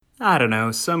I don't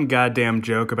know, some goddamn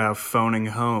joke about phoning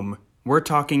home. We're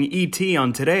talking E.T.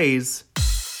 on today's...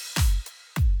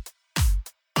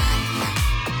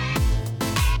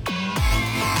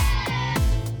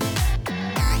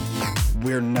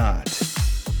 We're not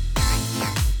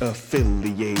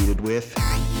affiliated with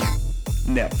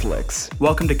Netflix.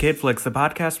 Welcome to KidFlix, the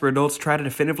podcast where adults try to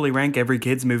definitively rank every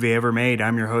kids movie ever made.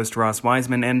 I'm your host, Ross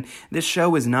Wiseman, and this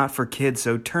show is not for kids,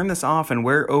 so turn this off and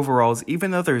wear overalls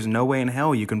even though there's no way in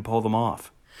hell you can pull them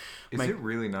off. Is it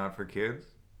really not for kids?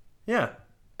 Yeah.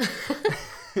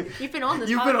 You've been on this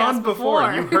You've podcast been on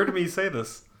before. You You heard me say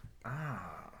this.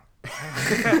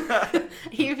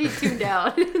 You've been tuned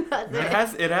out.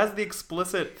 That's It has the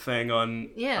explicit thing on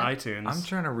iTunes. I'm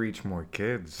trying to reach more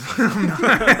kids.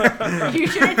 You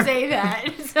shouldn't say that.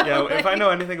 So, Yeah, if I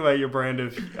know anything about your brand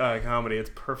of comedy,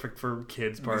 it's perfect for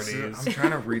kids parties. I'm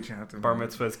trying to reach out to Bar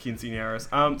mitzvahs,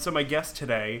 quinceañeras. So my guest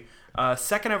today,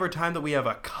 second ever time that we have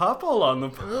a couple on the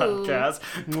podcast.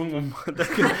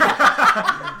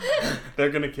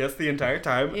 They're gonna kiss the entire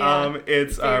time. Yeah.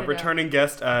 It's Figured it returning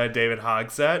guest David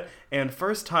Hogsett and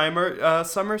first timer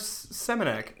Summer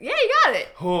Semenek. Yeah, you got it.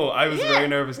 Oh, I was very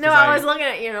nervous. No, I was looking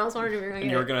at you and I was wondering if you were going to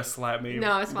and you were gonna slap me.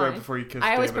 No, it's fine. Right before you kissed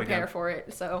I always David prepare again. for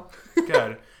it, so.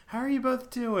 Good. How are you both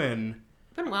doing?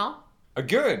 Been well.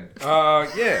 Good.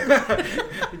 Yeah.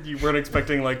 You weren't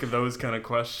expecting like those kind of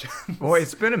questions. Well,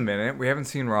 it's been a minute. We haven't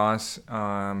seen Ross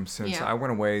since Yeah. I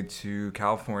went away to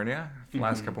California the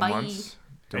last couple Bye. months.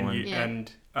 And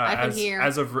I've been here.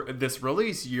 as of this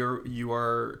release, you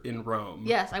are in Rome.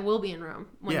 Yes, I will be in Rome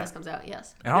when Yeah. this comes out,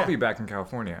 yes. And I'll Yeah. be back in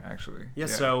California, actually. Yeah,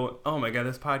 so, oh my god,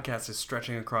 this podcast is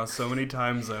stretching across so many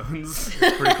time zones.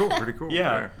 Pretty cool, pretty cool.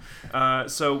 Yeah.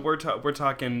 So we're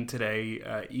talking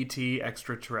today, E.T.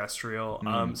 Extraterrestrial.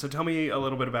 So tell me a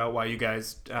little bit about why you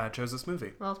guys chose this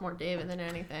movie. Well, it's more David than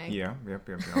anything. Yeah, yep.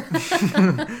 It's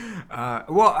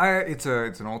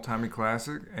an old-timey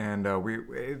classic, and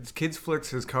Kids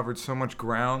Flicks has covered so much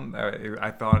ground that I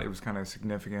thought it was kind of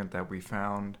significant that we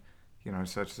found,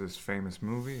 such this famous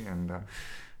movie, and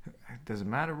does it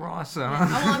matter, Ross? Well,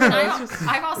 I mean,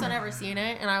 I've also never seen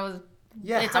it, and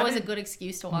Yeah, it's always a good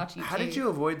excuse to watch E.T. How did you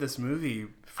avoid this movie I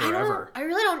forever?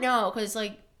 really don't know, because,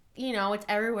 it's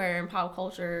everywhere in pop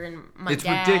culture, and my It's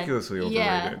dad... ridiculously overrated.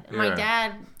 Yeah, my Yeah.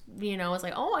 dad, was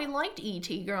like, oh, I liked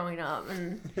E.T. growing up,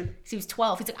 and he was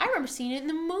 12. He's like, I remember seeing it in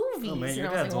the movies. Oh, man, and your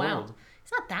I was dad's like, wow. old.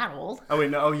 It's not that old. Oh,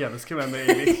 wait, no. Oh, yeah, this came out in the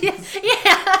 80s.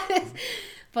 Yeah.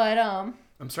 But, I'm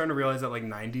starting to realize that,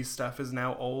 90s stuff is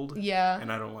now old. yeah.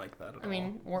 And I don't like that at all. I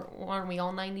mean, aren't we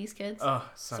all 90s kids? Oh,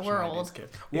 such So we're 90s old.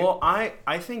 kids. Well, I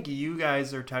think you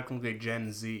guys are technically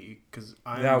Gen Z, because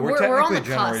Yeah, we're We're on technically the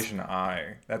cusp. Generation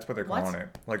I. That's what they're What? calling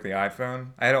it. Like the iPhone.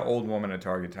 I had an old woman at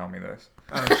Target tell me this.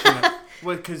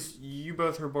 Well, because you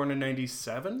both were born in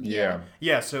 97? Yeah.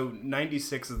 Yeah, so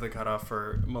 96 is the cutoff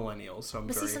for millennials, so I'm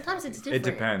But see, very sometimes happy. it's different. It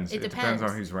depends. It depends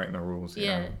on who's writing the rules.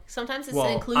 Yeah. Sometimes it Well,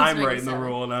 includes I'm writing the 97.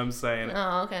 rule, and I'm saying it.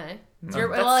 Oh, okay. That's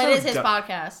Well, so it is his dumb.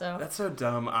 podcast, so That's so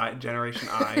dumb. Generation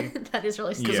I. that is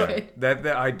really Yeah. stupid. That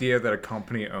the idea that a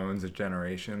company owns a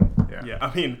generation. Yeah. Yeah,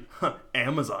 I mean,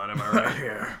 Amazon, am I right?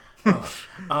 Yeah.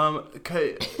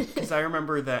 Because I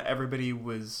remember that everybody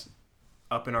was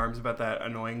up in arms about that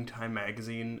annoying Time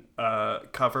magazine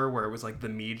cover where it was like the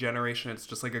me generation. It's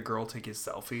just like a girl taking a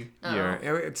selfie. Yeah,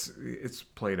 it's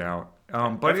played out.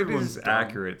 But it Everyone's is dumb.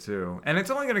 accurate too. And it's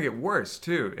only going to get worse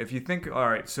too. If you think, all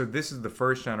right, so this is the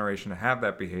first generation to have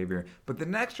that behavior, but the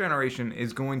next generation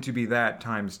is going to be that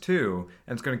times two,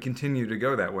 and it's going to continue to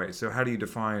go that way. So how do you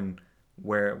define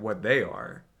what they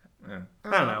are? Yeah.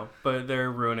 I don't know, but they're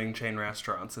ruining chain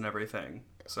restaurants and everything.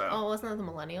 So. Oh, wasn't that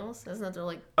the millennials? Isn't that they're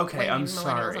Okay, blaming I'm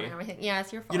millennials sorry. on everything? Yeah,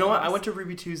 it's your fault. You know what? I Ross. went to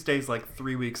Ruby Tuesdays like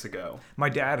 3 weeks ago. My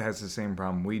dad has the same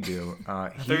problem we do. I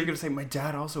thought you were going to say my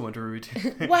dad also went to Ruby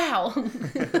Tuesdays. Wow.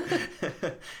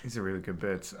 These are really good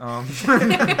bits.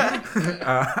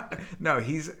 No,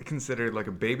 he's considered like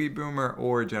a baby boomer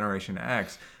or Generation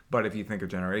X. But if you think of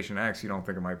Generation X, you don't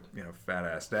think of my, fat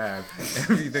ass dad. If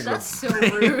you think That's of so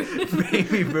rude.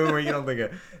 baby boomer, you don't think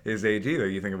of his age either.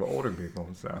 You think of older people.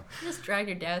 So You just dragged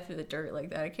your dad through the dirt like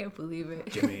that. I can't believe it.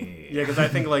 Jimmy. Yeah, because I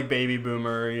think like baby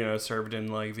boomer, served in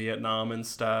like Vietnam and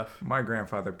stuff. My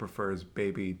grandfather prefers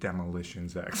baby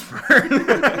demolitions expert.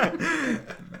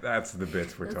 That's the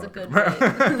bits we're That's a talking good about.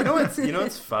 bit. You know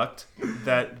what's fucked?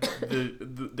 That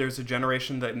there's a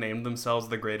generation that named themselves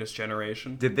the greatest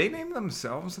generation. Did they name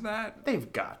themselves that?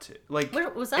 They've got to. Like,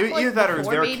 Was that either like that or it's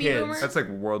before their Baby kids. Boomers? That's like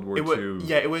World War It was, II.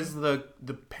 yeah, it was the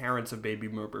parents of baby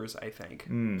boomers, I think.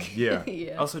 Yeah.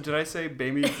 Yeah. Also, did I say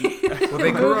baby? Well,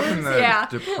 they grew up in the Yeah.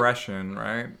 Depression,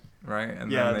 right? right?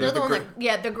 And Yeah, then They're they, the one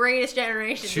that, the greatest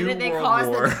generation. Two Didn't they World cause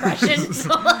Wars. the depression? So,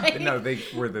 like, no, they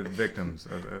were the victims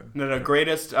of it. No,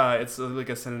 greatest, it's like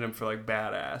a synonym for like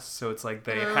badass. So it's like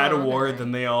they had a war, okay.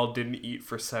 then they all didn't eat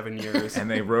for 7 years. And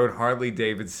they rode Harley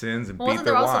Davidsons and Well, beat wasn't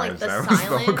their there also, like, wives. the That was the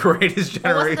silent- greatest generation.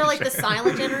 well, wasn't there like the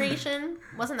silent generation?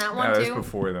 Wasn't that one No, that too? was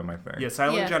before them, I think. Yeah,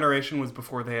 Silent Yeah. Generation was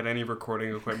before they had any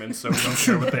recording equipment, so we don't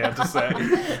care what they had to say.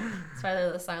 It's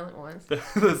rather the silent ones.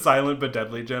 The silent but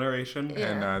deadly generation.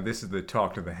 Yeah. And this is the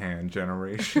talk to the hand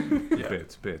generation. Yeah.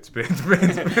 Bits.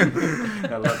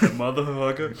 I love the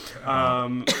motherfucker.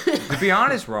 To be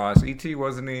honest, Ross, E.T.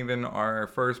 wasn't even our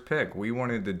first pick. We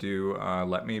wanted to do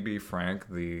Let Me Be Frank,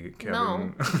 the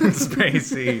Kevin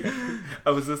Spacey.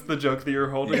 Oh, was this the joke that you're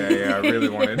holding? Yeah, I really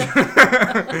wanted.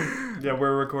 Yeah,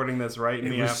 we're recording this right in It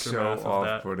the was so aftermath of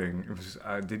that. off-putting. It was.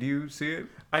 Did you see it?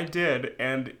 I did,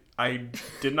 and I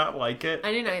did not like it.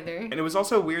 I didn't either. And it was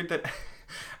also weird that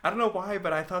I don't know why,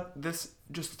 but I thought this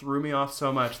just threw me off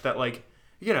so much that, like,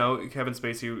 you know, Kevin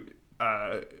Spacey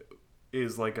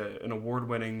is like an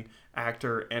award-winning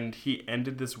actor, and he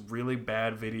ended this really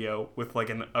bad video with like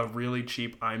a really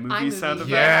cheap iMovie sound effect.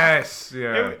 Yes.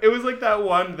 Yeah. It was like that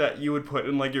one that you would put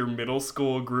in like your middle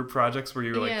school group projects where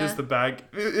you were like, Yeah. "This is the bad."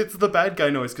 It's the bad guy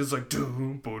noise because like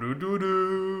doo doo doo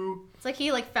doo. It's like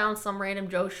he like found some random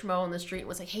Joe Schmo in the street and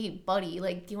was like, "Hey, buddy,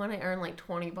 like, do you want to earn like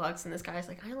 $20?" And this guy's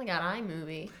like, "I only got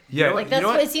iMovie." Yeah. Like You that's know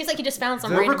what what? it seems like. He just found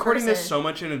some They're random recording person. this so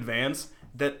much in advance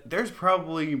that there's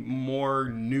probably more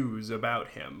news about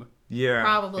him. Yeah.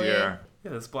 Probably. Yeah.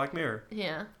 Yeah, this Black Mirror.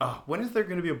 Yeah. Oh, when is there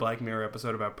going to be a Black Mirror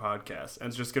episode about podcasts? And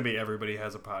it's just going to be everybody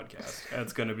has a podcast. And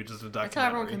it's going to be just a documentary. That's how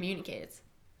everyone communicates.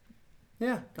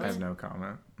 Yeah. I have no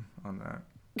comment on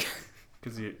that.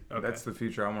 Because you. Okay. That's the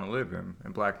future I want to live in.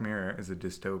 And Black Mirror is a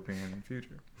dystopian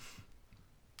future.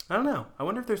 I don't know. I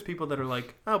wonder if there's people that are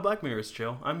like, oh, Black Mirror is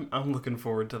chill. I'm looking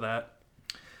forward to that.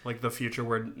 Like the future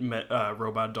where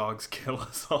robot dogs kill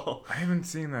us all. I haven't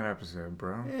seen that episode,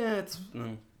 bro. Yeah,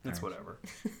 it's whatever.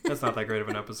 That's not that great of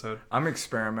an episode. I'm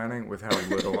experimenting with how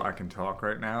little I can talk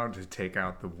right now to take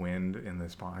out the wind in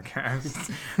this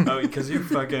podcast. Oh, because you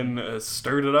fucking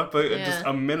stirred it up just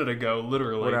a minute ago,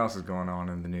 literally. What else is going on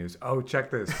in the news? Oh, check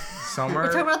this. Summer.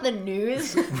 We're talking about the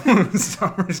news.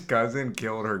 Summer's cousin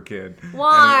killed her kid.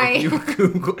 Why?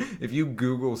 And if you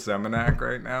Google Seminac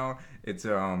right now, it's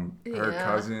her Yeah.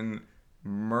 cousin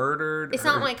murdered. It's her.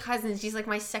 not my cousin. She's like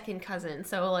my second cousin.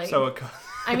 So like, So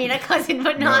I mean a cousin,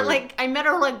 but not No. like I met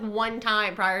her like one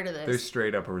time prior to this. There's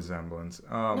straight up a resemblance.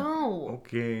 No.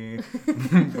 Okay.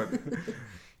 But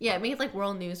Yeah, it made like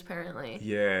world news apparently.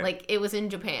 yeah. Like it was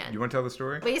in Japan. You want to tell the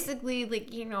story? Basically,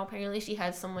 like, you know, apparently she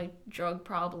had some like drug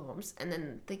problems, and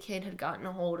then the kid had gotten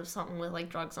a hold of something with like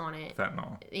drugs on it.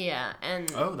 Fentanyl. Yeah,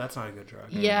 and Oh, that's not a good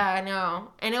drug. yeah, I know.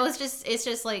 And it's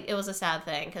just like it was a sad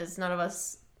thing because none of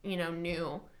us, you know,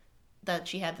 knew that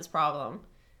she had this problem,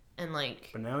 and like.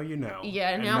 But now you know. Yeah,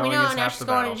 And now we knowing know, is and now half she's the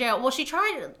going to battle. jail. Well, she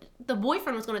tried. The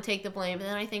boyfriend was going to take the blame, but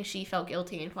then I think she felt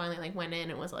guilty and finally like went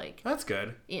in and was like, That's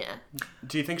good. yeah.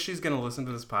 Do you think she's going to listen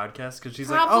to this podcast? Because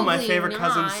she's like, oh, my Probably favorite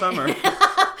cousin, not. Summer.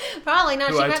 Probably not.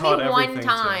 Who She I met taught me one everything to.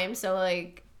 time, so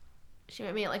like, she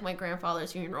met me at like my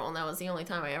grandfather's funeral, and that was the only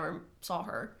time I ever saw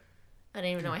her. I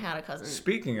didn't even know I had a cousin.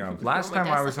 Speaking of, last my time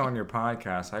I dad's was like- on your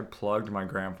podcast, I plugged my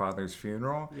grandfather's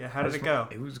funeral. Yeah, how did it go?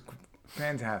 It was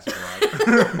fantastic.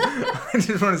 I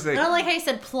just want to say, I don't like how you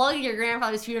said plug your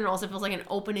grandfather's funeral as if it was like an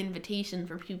open invitation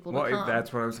for people to well, come.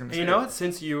 that's what I was going to say. You know what?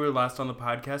 Since you were last on the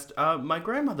podcast, my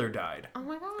grandmother died. Oh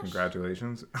my gosh.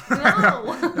 Congratulations. No.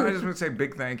 No, I just want to say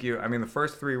big thank you. I mean, the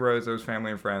first 3 rows, those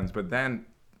family and friends, but then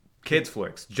Kids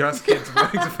Flicks, just Kids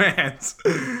Flicks fans.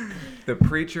 The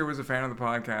preacher was a fan of the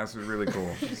podcast. It was really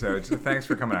cool. So just thanks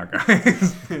for coming out,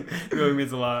 guys. It really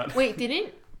means a lot. Wait,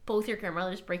 didn't both your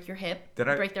grandmothers break your hip? Did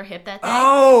I- break their hip that day?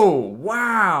 Oh,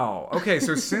 wow. Okay,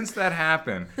 so since that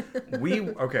happened,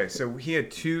 so he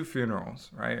had 2 funerals,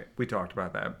 right? We talked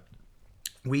about that.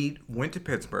 We went to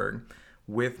Pittsburgh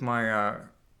with my,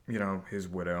 his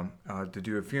widow, to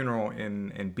do a funeral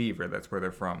in Beaver. That's where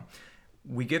they're from.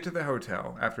 We get to the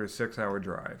hotel after a 6-hour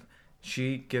drive.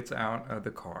 She gets out of the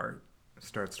car,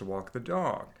 starts to walk the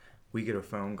dog. We get a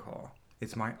phone call.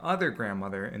 It's my other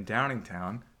grandmother in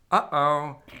Downingtown.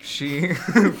 Uh-oh, she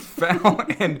fell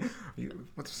and...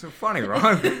 What's so funny,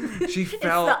 Ron? She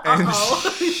fell the and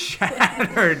uh-oh.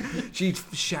 she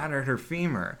shattered her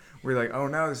femur. We're like, oh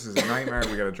no, this is a nightmare.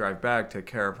 We got to drive back, take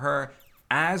care of her.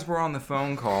 As we're on the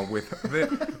phone call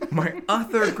with my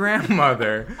other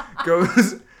grandmother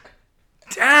goes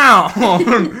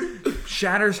down,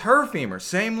 shatters her femur,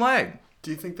 same leg. Do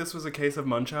you think this was a case of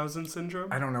Munchausen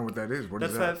syndrome? I don't know what that is. What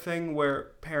is That's that? that thing where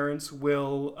parents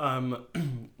will,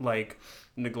 like,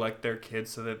 neglect their kids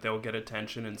so that they'll get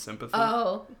attention and sympathy.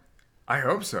 Oh. I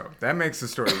hope so. That makes the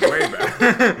story way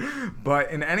better. But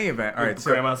in any event, all right.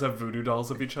 So Grandmas have voodoo dolls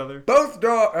of each other. both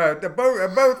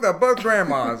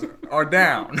grandmas are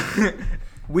down.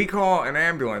 We call an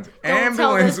ambulance. Don't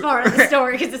tell this part of the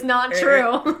story because it's not true.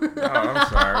 Oh, I'm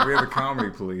sorry. We have the comedy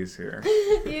police here.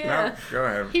 Yeah. No, go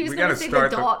ahead. He was We going gotta to say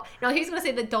start the dog. No, he was going to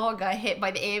say the dog got hit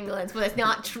by the ambulance, but it's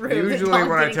not true. The Usually dog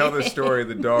when I didn't tell get this hit. story,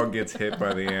 the dog gets hit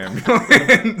by the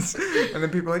ambulance. And then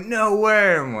people are like, no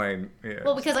way. I'm like, yeah.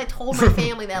 Well, because I told my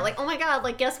family that, like, oh my god,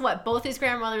 like, guess what? Both his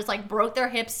grandmothers, like, broke their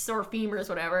hips or femurs,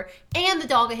 whatever, and the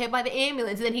dog got hit by the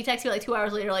ambulance. And then he texted me, like, 2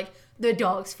 hours later, like, the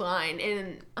dog's fine.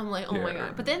 And I'm like, oh my Yeah.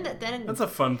 god. But then That's a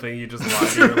fun thing. You just lie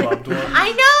to your loved one. I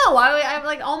know. I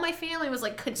like, all my family was,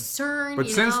 like, concerned, But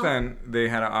you since know? then, they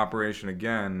had an operation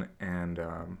again, and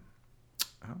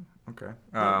okay.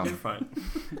 You're fine.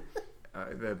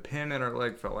 The pin in her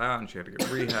leg fell out, and she had to get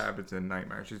rehab. It's a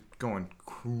nightmare. She's going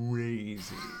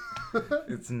crazy.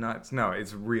 It's nuts. No,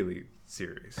 it's really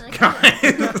serious.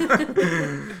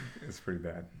 It's pretty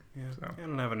bad. Yeah. So. I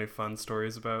don't have any fun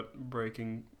stories about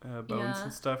breaking bones Yeah.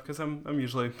 and stuff because I'm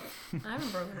usually. I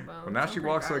haven't broken a bone. Well, now so she I'm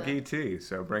walks pretty like proud of E.T.,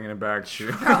 so bringing it back to...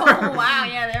 that. Oh, wow.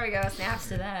 Yeah, there we go. Snaps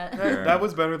to that. Yeah. That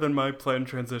was better than my planned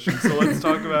transition. So let's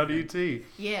talk about E.T.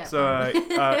 Yeah.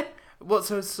 So, well,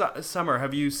 so Summer,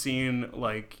 have you seen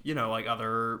like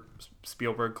other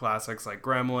Spielberg classics like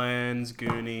Gremlins,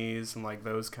 Goonies, and like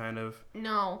those kind of?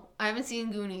 No, I haven't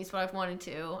seen Goonies, but I've wanted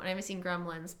to. And I haven't seen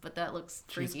Gremlins, but that looks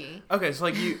freaky. Okay, so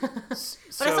like you. But I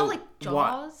saw like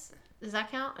Jaws. Does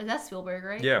that count? Is that Spielberg,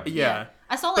 right? Yeah. Yeah.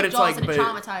 I saw But like it's Jaws like- and it but-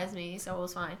 traumatized me, so it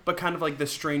was fine. But kind of like the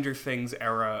Stranger Things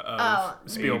era of Oh.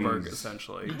 Spielberg, 80s.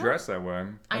 essentially. You dress that way.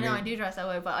 I know mean, I do dress that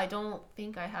way, but I don't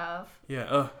think I have.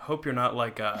 Yeah. Hope you're not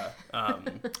like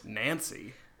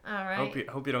Nancy. All right.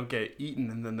 Hope you don't get eaten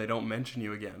and then they don't mention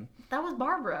you again. That was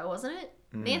Barbara, wasn't it?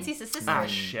 Nancy's the sister. Ah,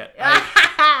 shit.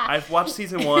 I've watched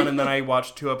season 1 and then I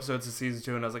watched 2 episodes of season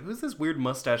 2 and I was like, who's this weird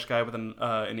mustache guy with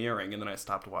an earring? And then I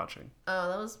stopped watching. Oh,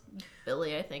 that was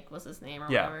Billy, I think was his name or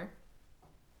Yeah. whatever.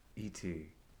 E.T.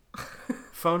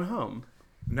 Phone home.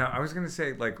 No, I was going to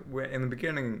say, like, in the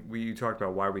beginning, you talked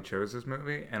about why we chose this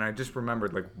movie, and I just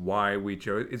remembered, like, why we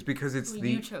chose it. It's because it's Well,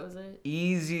 the you chose it.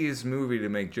 easiest movie to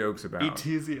make jokes about.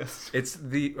 Easiest. It's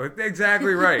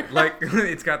exactly right. Like,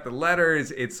 it's got the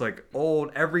letters. It's like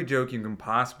old. Every joke you can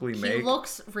possibly He make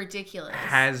looks ridiculous.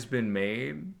 has been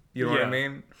made. You know what I Yeah.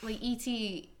 mean? Like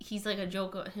E.T., he's like a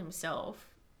joke himself.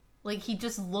 Like he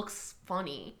just looks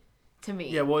funny to me.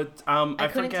 Yeah, well, I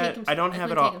couldn't forget. take him- I don't I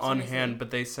have it couldn't take him on seriously. hand, but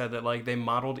they said that like they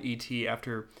modeled E.T.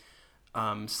 after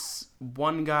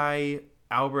one guy,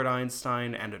 Albert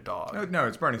Einstein, and a dog. No,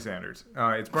 it's Bernie Sanders.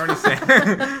 It's Bernie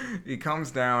Sanders. He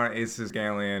comes down. It's this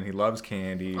alien. He loves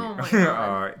candy. Oh my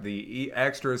God. The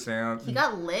extra sound. He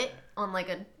got lit on like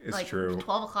It's like true.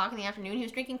 12 o'clock in the afternoon. He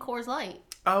was drinking Coors Light.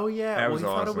 Oh yeah, That well was he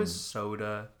thought it was awesome.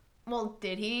 soda. Well,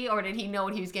 did he? Or did he know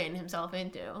what he was getting himself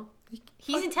into?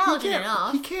 He's intelligent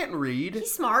enough. He can't read.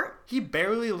 He's smart. He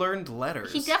barely learned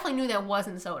letters. He definitely knew that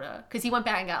wasn't soda. Because he went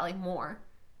back and got like more.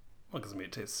 Well, because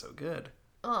it tastes so good.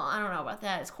 Oh, I don't know about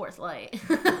that. It's Coors Light.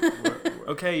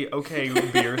 Okay,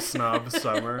 beer snob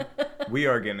Summer. We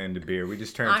are getting into beer. We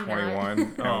just turned I'm not.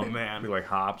 21. Oh, and man. We like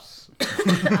hops.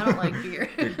 I don't like beer.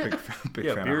 Big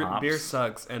Yeah, fan beer of hops. beer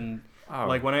sucks. And Oh.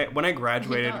 like when I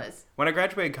graduated, does. when I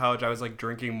graduated college, I was like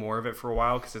drinking more of it for a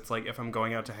while because it's like if I'm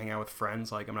going out to hang out with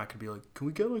friends, like I'm not gonna be like, can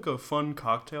we get like a fun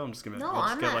cocktail? I'm just gonna No, I'll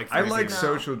just I'm get not. like I fizzy like beer.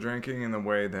 social drinking in the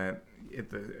way that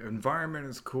the environment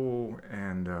is cool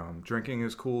and drinking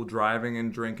is cool, driving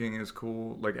and drinking is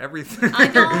cool, like everything. I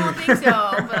don't think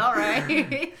so, but all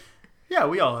right. Yeah,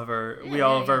 we all have our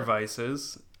yeah.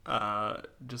 vices.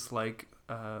 Just like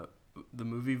the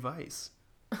movie Vice.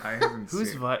 I haven't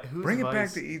Who's seen. Who's Bring it back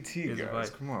Vice to ET, is guys. Vice?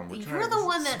 Come on, we're You're trying the to-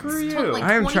 one that Screw took you. like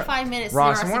I am 25 minutes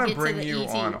Ross, for I us want to to get bring to the you ET.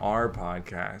 on our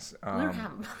podcast. We don't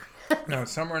have... No,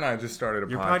 Summer and I just started a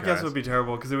Your podcast. podcast would be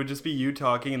terrible because it would just be you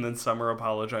talking and then Summer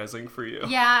apologizing for you.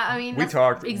 Yeah, I mean, We that's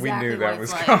talked. Exactly we knew that what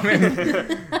was it's like.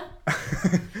 coming.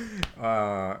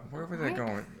 Where was I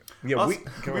going? Yeah, Also, go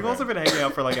we've ahead. also been hanging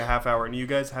out for like a half hour, and you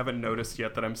guys haven't noticed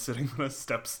yet that I'm sitting on a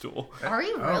step stool. Are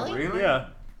you Oh, really? really? Yeah.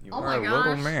 You Oh are my a little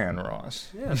gosh. man, Ross.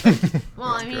 Yeah. Well,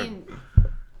 I That's mean,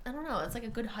 I don't know. It's like a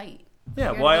good height.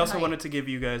 Yeah. You're Well, I the also height. wanted to give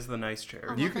you guys the nice chair.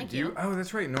 Oh, You well, could thank you. you. Oh,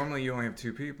 that's right. Normally you only have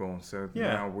two people, so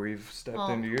Yeah. now we've stepped Well-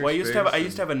 into your Well, I used to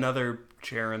space have another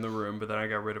chair in the room, but then I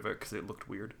got rid of it because it looked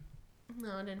weird.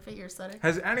 No, it didn't fit your aesthetic.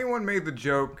 Has anyone made the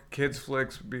joke? Kids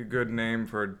flicks would be a good name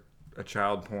for a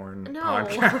child porn No.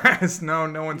 podcast.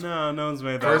 No one's No one's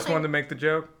made that. first think- one to make the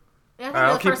joke. I think I'll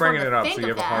you're the keep first one bringing to it up think so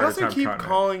you of have a that. I harder also time keep cutting it.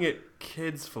 calling it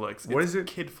kids flicks. What It's is it?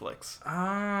 Kid flicks.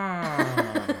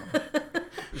 Ah.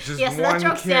 Just Yes, that one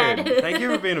joke's kid. dead. Thank you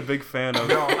for being a big fan of.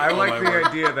 No, I all like my the work.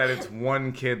 idea that it's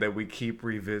one kid that we keep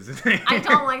revisiting. I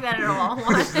don't like that at all.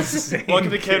 It's the same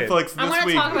Welcome to Kid Flicks I'm this going to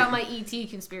week. talk about my ET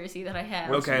conspiracy that I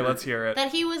have. Okay, let's hear it.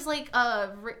 That he was like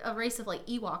a race of like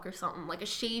Ewok or something, like a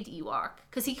shaved Ewok.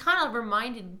 Because he kind of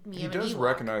reminded me He of an does Ewok.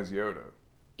 recognize Yoda.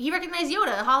 He recognized Yoda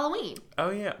at Halloween. Oh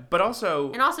yeah, but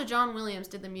also And also John Williams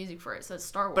did the music for it, so it's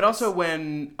Star Wars. But also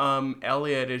when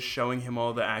Elliot is showing him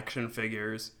all the action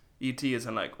figures, E.T.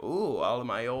 isn't like, ooh, all of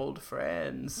my old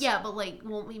friends. Yeah, but like,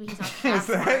 well, maybe he's not that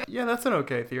smart. Yeah, that's an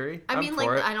okay theory. I I'm mean, for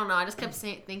like, it. I don't know. I just kept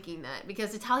thinking that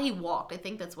because it's how he walked. I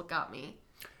think that's what got me.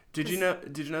 Did you know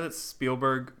that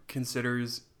Spielberg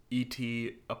considers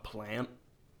E.T. a plant?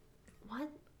 What?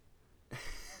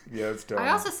 Yeah, it's dumb. I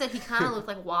also said he kind of looked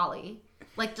like Wally,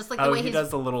 like just like the Oh, way he his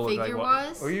does a little look figure like Wally.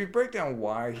 was. Well, you break down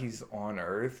why he's on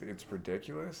Earth, it's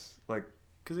ridiculous. Like,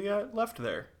 Because he got left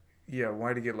there. yeah,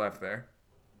 why'd he get left there?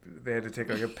 They had to take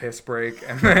like a piss break,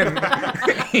 and then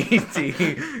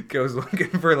E.T. goes looking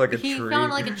for like a He tree.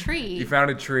 found like a tree. He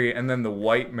found a tree, and then the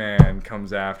white man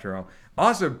comes after him.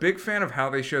 Also, big fan of how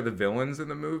they show the villains in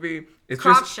the movie. It's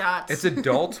Crop just shots. it's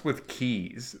adults with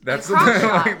keys. That's crop like,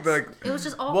 shots. It was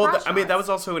just all Well, crop I mean, that was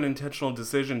shots. also an intentional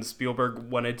decision. Spielberg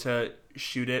wanted to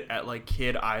shoot it at like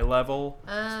kid eye level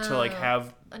to like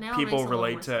have now it makes people a little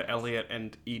relate more to sense. Elliot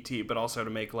and E.T., but also to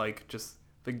make like just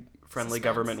the friendly Suspense.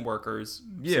 government workers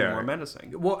seem Yeah. more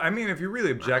menacing. Well, I mean, if you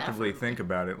really objectively effort. think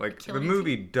about it, like Kill the E.T.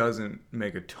 movie doesn't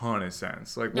make a ton of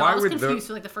sense. Like, No, why I was would confused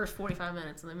for like the first 45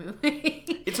 minutes of the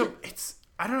movie. It's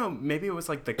I don't know, maybe it was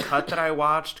like the cut that I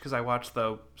watched because I watched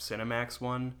the Cinemax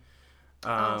one.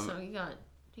 So you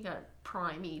got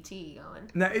prime ET going.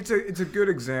 Now it's a good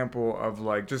example of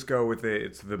like just go with it.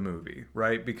 It's the movie,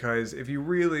 right? Because if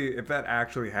that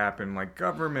actually happened, like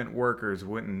government workers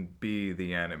wouldn't be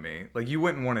the enemy. Like you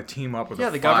wouldn't want to team up with. Yeah,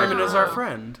 a the government fire- is our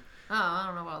friend. Oh, I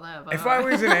don't know about that. But If I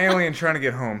was an alien trying to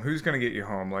get home, who's gonna get you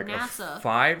home? Like NASA. a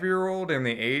 5-year-old in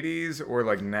the 80s, or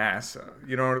like NASA?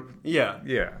 You know? Yeah.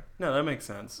 Yeah. No, that makes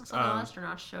sense. so the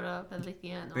astronauts showed up at the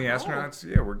end. The Like, astronauts,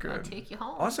 yeah, we're gotta good. take you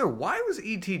home. Also, why was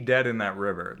E.T. dead in that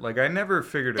river? Like, I never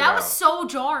figured it That out. was so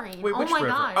jarring. Wait, oh which my river?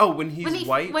 god. Oh, when he's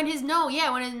white? When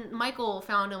Michael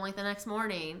found him like the next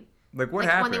morning. Like, what Like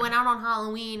happened? when they went out on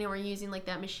Halloween and were using like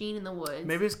that machine in the woods.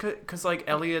 Maybe it's because like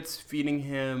Elliot's feeding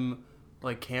him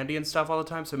like candy and stuff all the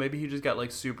time, so maybe he just got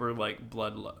like super like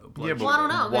blood. Yeah, but Well, I don't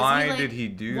know. 'cause why he, like, did he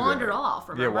do wandered that? off.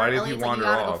 Remember? Yeah, why did Elliot's he like, wander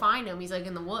you gotta go off? find him. He's like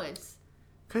in the woods.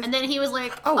 'Cause- And then he was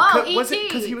like, Oh, E.T. was it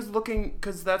because he was looking?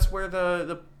 Because that's where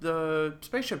the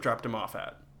spaceship dropped him off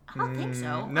at. I don't think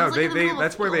so. It No, was, like, in the middle of a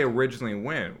that's where they field. originally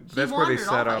went. That's where they wandered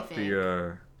set off, I up think.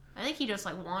 the. I think he just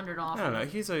like wandered off. I don't know.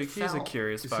 and He's a fell.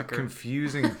 curious It's a fucker.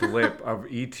 confusing blip of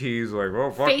ET's like,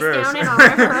 oh fuck Face this, down in a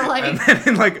river, like- and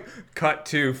then like cut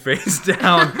to face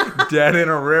down, dead in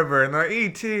a river, and the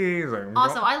ET's like.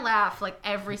 Also, I laughed like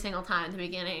every single time at the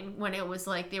beginning when it was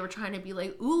like they were trying to be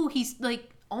like, ooh, he's like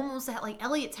almost at like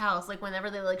Elliot's house. Like whenever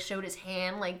they like showed his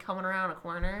hand like coming around a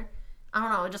corner. I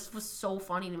don't know. It just was so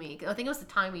funny to me. I think it was the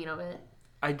timing of it.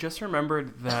 I just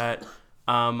remembered that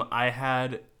I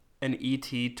had an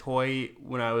ET toy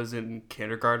when I was in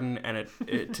kindergarten, and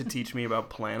it to teach me about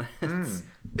planets.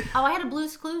 Oh, I had a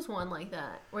Blue's Clues one like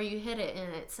that where you hit it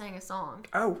and it sang a song.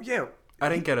 Oh yeah. I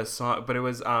didn't get a song, but it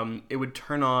was it would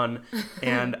turn on,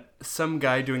 and some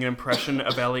guy doing an impression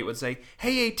of Elliot would say,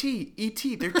 "Hey ET,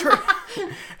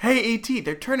 hey ET,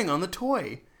 they're turning on the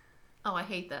toy." Oh, I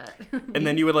hate that. And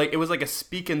then you would like, it was like a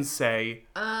speak and say,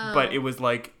 but it was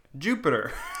like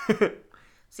Jupiter.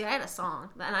 See, I had a song,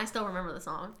 and I still remember the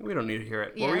song. We don't need to hear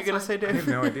it. Yeah, What were you it's gonna fine. say, I have Dave?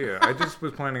 no idea. I just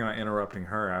was planning on interrupting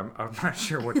her. I'm not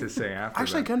sure what to say after.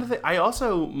 Actually, that. kind of think. I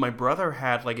also, my brother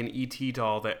had like an ET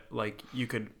doll that like you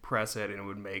could press it and it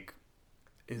would make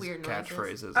his Weird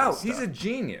catchphrases. and Oh, he's stuff. a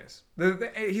genius.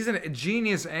 He's a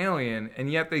genius alien,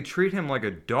 and yet they treat him like a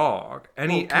dog,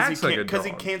 and he acts like a dog. because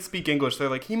he can't speak English. They're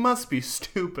like, he must be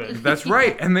stupid. That's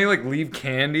right. And they like leave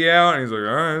candy out, and he's like, "Oh,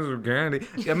 there's some candy."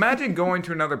 Imagine going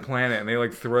to another planet and they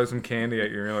like throw some candy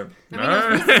at you, and you're like, I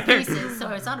mean, it was pieces, so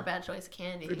it's not a bad choice of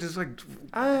candy. They're just like,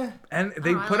 Uh, and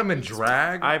they Oh, I put like him in Reese's.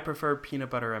 drag. I prefer peanut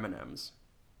butter M&Ms.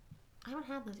 I don't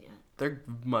have those yet. They're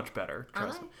much better. Are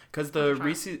Trust they? me. Because I'll the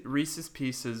try. Reese's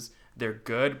Pieces, they're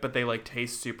good, but they like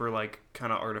taste super like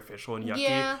kind of artificial and yucky.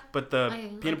 Yeah, But the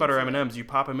I peanut butter can see M&Ms, you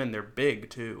pop them in, they're big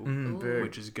too, big.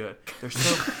 which is good.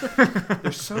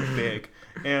 They're so big,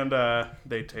 and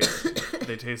they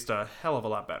taste a hell of a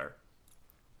lot better.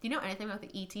 Do you know anything about the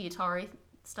E.T. Atari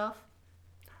stuff?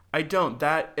 I don't.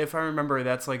 That, if I remember,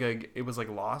 that's like it was like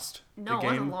Lost. No, it the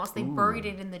wasn't game. lost. They buried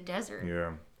it in the desert.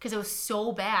 Yeah. Because it was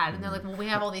so bad. And they're like, well, we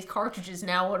have all these cartridges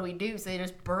now. What do we do? So they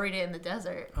just buried it in the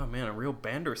desert. Oh man, a real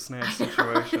Bandersnatch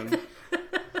situation.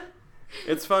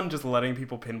 It's fun just letting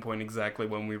people pinpoint exactly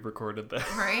when we recorded this.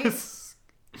 Right?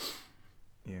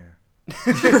 Yeah.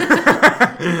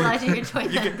 Glad you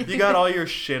enjoyed that. You got all your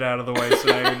shit out of the way, so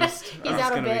now you're just out of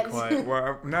gonna be bed. quiet.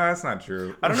 Well, no, that's not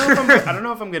true. I don't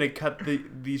know if I'm gonna cut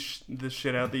the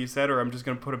shit out that you said, or I'm just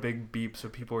gonna put a big beep so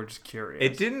people are just curious.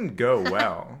 It didn't go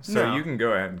well, so No. you can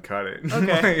go ahead and cut it.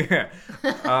 Okay.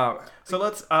 Yeah. So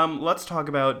let's talk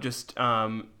about just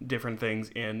different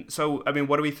things so I mean,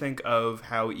 what do we think of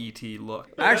how E.T.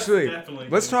 looked? Actually, definitely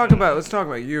let's talk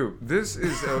about you. This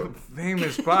is a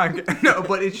famous podcast. No,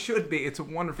 but it should be. It's a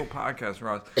wonderful podcast,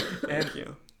 Ross. And Thank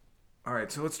you. all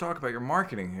right, so let's talk about your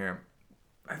marketing here.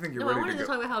 I think you're No, I ready wanted to to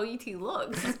go. talk about how E.T.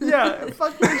 looks. Yeah,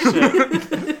 fuck that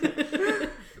shit.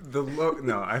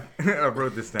 I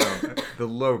wrote this down. The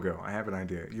logo. I have an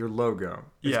idea. Your logo.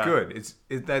 It's Yeah. good.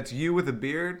 That's you with a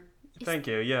beard. Thank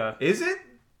you. Yeah, Is it?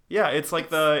 yeah. It's like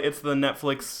the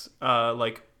Netflix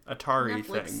like Atari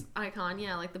Netflix thing. icon,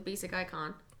 yeah, like the basic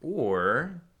icon.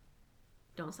 Or,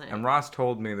 Don't say it. and Ross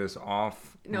told me this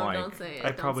off No, mic. don't say it. I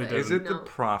Don't probably say did. Is it the No.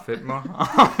 Prophet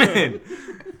Muhammad?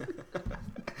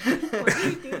 Why do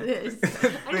you do this?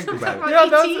 I just want to talk about it. about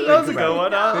Yeah, E.T. that was a good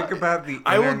one. Think about the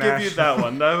I will give you international- that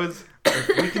one. That was. If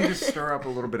we can just stir up a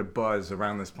little bit of buzz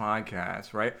around this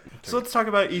podcast, right? So let's talk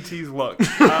about E.T.'s look.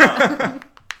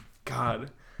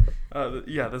 God.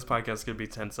 Yeah, this podcast could be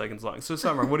 10 seconds long. So,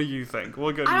 Summer, what do you think?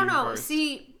 We'll go to I don't you know. first.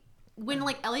 See, when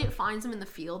like Elliot finds him in the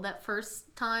field that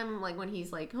first time, like when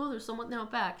he's like, "Oh, there's someone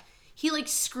out back," he like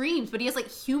screams, but he has like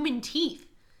human teeth.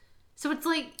 So it's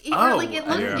like it, Oh, like it I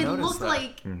looked, didn't it notice looked that.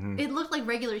 like it looked like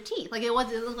regular teeth. Like it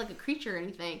looked like a creature or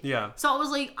anything. Yeah. So I was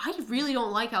like, I really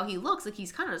don't like how he looks. Like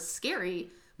he's kind of scary.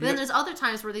 But then Yeah. there's other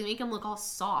times where they make him look all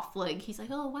soft. Like he's like,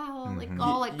 oh wow, like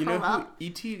all like You know curled who up.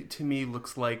 E.T. to me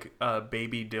looks like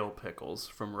baby dill pickles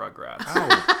from Rugrats.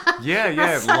 Oh, yeah,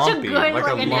 That's such a lumpy, good, like a like,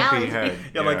 lumpy analogy. head.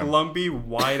 Yeah, like lumpy,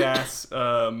 wide ass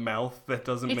mouth that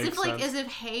doesn't It's make if, sense. like, as if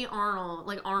Hey Arnold,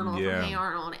 like Arnold Yeah. from Hey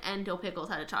Arnold, and Dill Pickles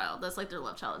had a child. That's like their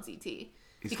love child, E.T.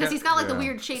 Because got- he's got like the yeah.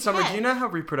 weird shaped Summer, head. do you know how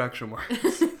reproduction works?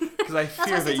 Because I That's why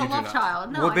fear I that say it's you a do love not.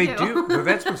 child. No, Well, I they do. do. But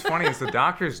that's what's funny is the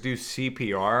doctors do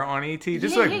CPR on ET,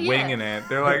 just Yeah, like yeah. winging it.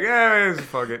 They're like, yeah,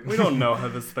 fuck it. We don't know how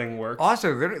this thing works.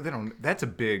 Also, they don't. That's a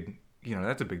big.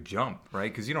 That's a big jump,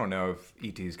 right? Because you don't know if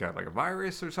ET's got like a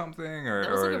virus or something, or,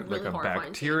 That was, like, a or really like a horrifying scene,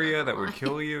 bacteria not that gonna would lie.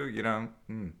 kill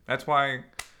you. That's why.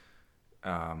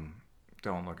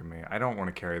 Don't look at me. I don't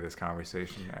want to carry this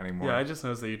conversation anymore. Yeah, I just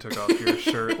noticed that you took off your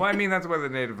shirt. Well, I mean, that's why the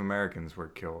Native Americans were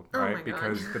killed, Oh right? my God.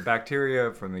 Because the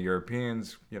bacteria from the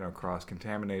Europeans,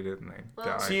 cross-contaminated and they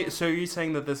died. So you're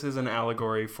saying that this is an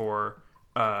allegory for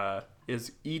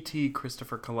is E.T.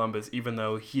 Christopher Columbus, even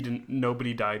though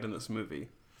nobody died in this movie?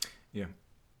 Yeah.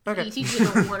 Okay. E.T.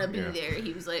 didn't want to be Yeah. there.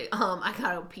 He was like, I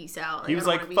gotta peace out. He was I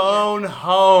like, don't wanna phone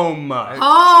home. be here.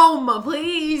 Home,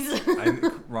 please.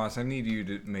 Ross, I need you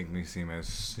to make me seem as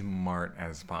smart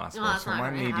as possible. No, that's so not I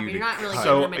gonna need happen. you to You're not really cut giving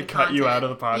So him any it cut you out of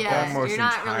the content. podcast? Yes, almost you're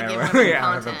not really giving him entirely any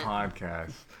out of the content.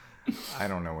 podcast. I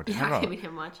don't know what to You're not giving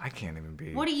him much. I can't even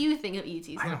be. What do you think of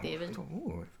E.T.'s I look, don't, David?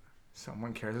 Ooh,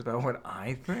 someone cares about what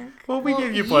I think? Well, we Well,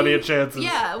 gave you plenty of chances.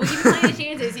 Yeah, we give you plenty of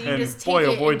chances. And you And just boy, take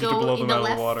oh it boy, and did you go blow them into out of the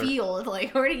left water. field.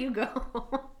 Like, where do you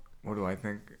go? What do I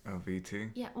think of E.T.?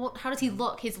 Yeah, well, how does he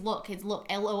look? His look,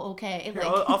 L-O-O-K. Here, Like,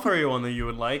 I'll throw you one that you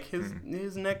would like.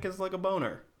 His neck is like a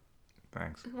boner.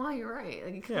 Thanks. well, you're right.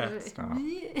 Like, Yeah, stop.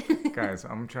 Guys,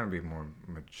 I'm trying to be more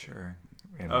mature.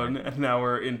 Oh, now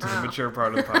we're into the mature part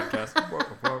of the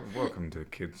podcast. Welcome to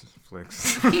Kids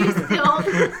Flicks. He's still...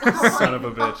 Son of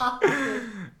a bitch.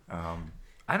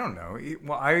 I don't know.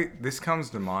 This comes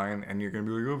to mind, and you're gonna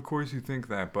be like, "Oh, of course you think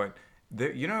that," but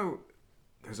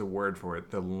there's a word for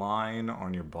it. The line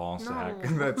on your ball sack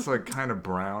that's like kind of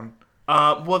brown.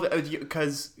 Well,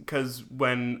 because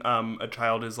when a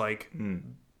child is like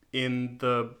in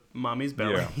the mommy's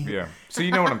belly. Yeah. So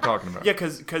you know what I'm talking about. Yeah,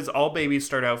 because all babies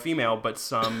start out female, but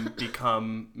some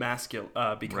become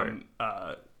masculine,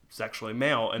 sexually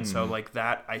male, and so like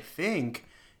that I think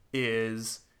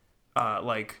is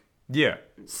like Yeah.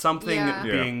 something Yeah.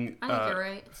 being I think you're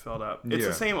right. filled up. It's Yeah.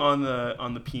 the same on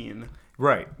the peen.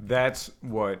 Right. That's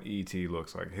what E.T.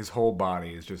 looks like. His whole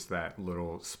body is just that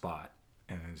little spot,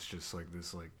 and it's just like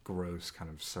this like gross kind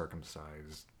of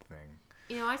circumcised thing.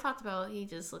 You know, I talked about he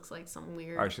just looks like some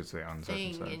weird I should say thing,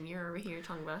 uncircumcised. and you're over here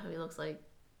talking about how he looks like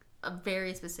a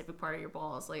very specific part of your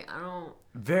balls. Like, I don't.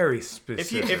 Very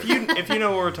specific. If you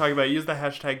know what we're talking about, use the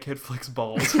hashtag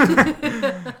KidFlixBalls.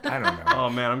 I don't know. Oh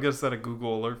man, I'm gonna set a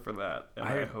Google alert for that, and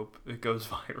I hope it goes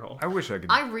viral. I wish I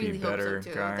could I really be hope better, so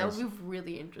too. guys. That would be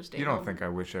really interesting. You don't think I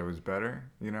wish I was better?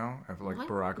 You know, I feel like What?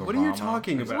 Barack Obama. What are you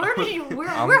talking about? Where did you? We're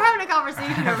having a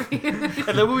conversation over here.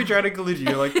 And then when we try to collude you,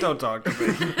 you're like, don't talk to me.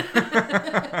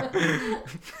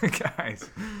 Guys,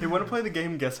 Hey, want to play the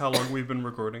game? Guess how long we've been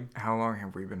recording? how long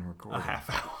have we been recording? A half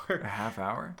hour. A half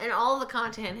hour? And all the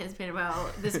content has been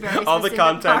about this very All the specific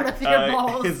part content of your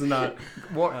balls. is not.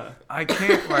 Well, I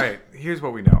can't. Right. Here's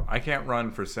what we know. I can't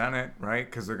run for Senate, right?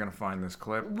 Because they're gonna find this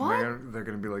clip. What? They're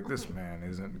gonna be like, this man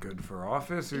isn't good for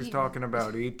office. He's talking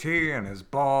about E.T. and his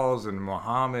balls and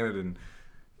Muhammad and.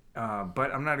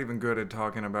 But I'm not even good at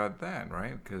talking about that,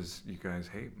 right? Because you guys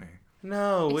hate me.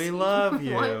 No, we love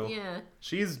you. What? Yeah.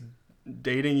 She's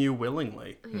dating you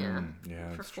willingly. Yeah.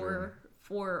 Yeah, For it's true.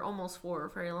 almost four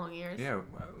very long years. Yeah,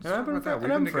 let's And talk about that. We've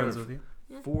I'm been friends together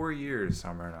with you. 4 years,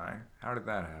 Summer and I. How did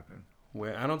that happen?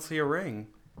 Well, I don't see a ring.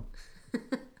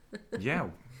 Yeah,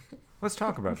 let's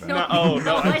talk about that. No, oh,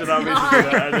 no, I did not mean to do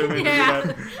that. I didn't mean Yeah. to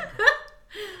do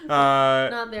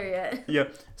that. Not there yet. Yeah.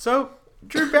 So,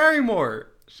 Drew Barrymore.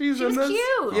 She's She in was this.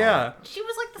 cute. Yeah. She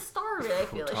was like the star of it, I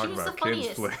feel like. She Talk was the about kids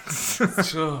funniest.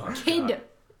 flicks. Oh, Kid.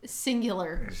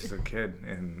 Singular. She's a kid,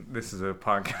 and this is a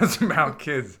podcast about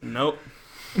kids. nope.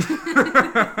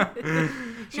 I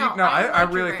like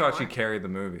Drew really thought she Barrymore. carried the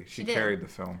movie. She did. carried the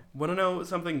film. Want to know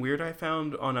something weird I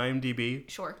found on IMDb?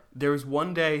 Sure. There was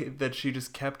one day that she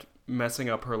just kept messing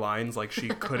up her lines, like she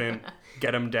couldn't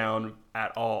get them down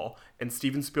at all. And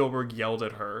Steven Spielberg yelled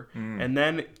at her. And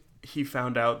then he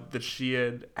found out that she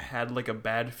had like a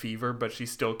bad fever, but she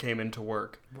still came into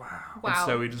work. Wow. And Wow.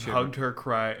 so he just hugged her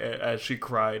as she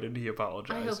cried, and he I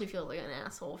apologized. hope he feels like an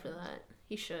asshole for that.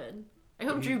 He should. I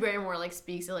hope Drew Barrymore like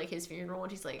speaks at like his funeral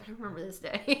and she's like, I remember this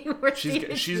day. Where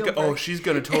Steven Spielberg- she's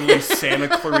gonna totally Santa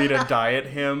Clarita diet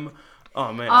him.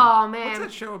 Oh man. Oh What's man.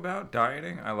 that show about?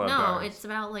 Dieting? I love No, dieting. it's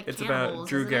about like It's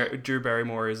cannibals, about isn't it? Drew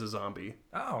Barrymore is a zombie.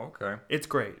 Oh, okay. It's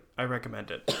great. I recommend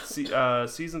it.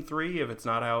 Season 3, if it's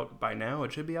not out by now,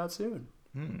 it should be out soon.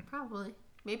 Probably.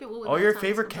 Maybe it will. All your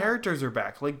favorite characters are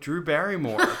back, like Drew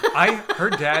Barrymore.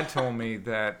 Her dad told me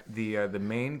that the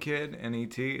main kid in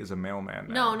E.T. is a mailman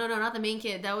now. No, not the main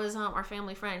kid. That was our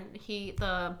family friend.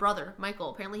 The brother,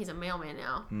 Michael. Apparently, he's a mailman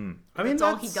now. I mean, That's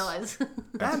all he does.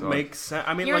 That So- makes sense.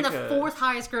 I mean, You're like in the fourth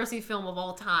highest grossing film of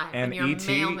all time, and, And you're a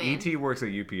mailman. E.T. works at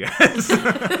UPS.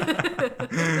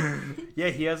 yeah,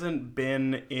 he hasn't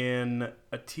been in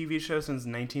a TV show since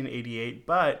 1988,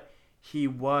 but he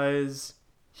was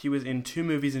in 2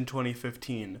 movies in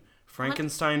 2015: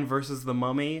 Frankenstein versus the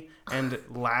Mummy and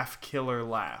Laugh Killer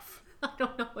Laugh. I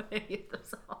don't know what any of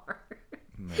those are.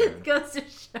 Man. Goes to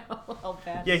show how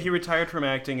bad. Yeah, he retired from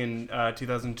acting in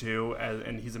 2002,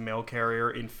 and he's a mail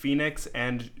carrier in Phoenix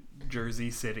and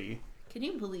Jersey City. Can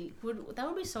you believe? That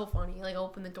would be so funny. Like,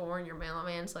 open the door and your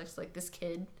mailman's like this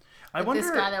kid. I Like wonder.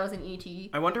 this guy that was in E.T.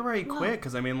 I wonder why he quit,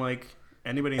 because I mean, like,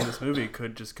 anybody in this movie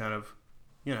could just kind of,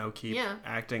 keep Yeah.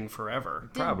 acting forever.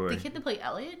 Probably. The kid that played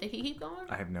Elliot, did he keep going?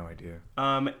 I have no idea.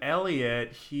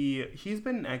 Elliot, he's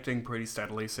been acting pretty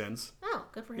steadily since. Oh,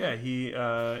 good for him.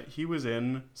 Yeah, he was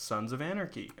in Sons of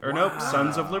Anarchy. Or nope,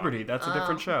 Sons of Liberty. That's a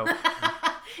different show.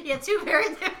 Yeah, 2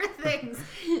 very different things.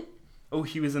 Oh,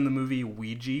 he was in the movie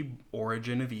Ouija,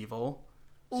 Origin of Evil.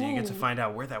 So you get to Ooh. find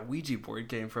out where that Ouija board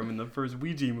came from in the first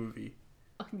Ouija movie.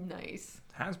 Oh, nice.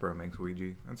 Hasbro makes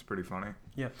Ouija. That's pretty funny.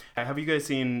 Yeah. Have you guys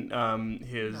seen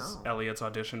his No. Elliot's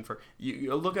audition for?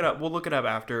 You look it up. We'll look it up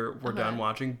after we're done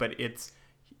watching. But it's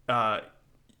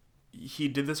he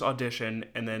did this audition,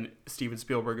 and then Steven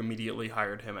Spielberg immediately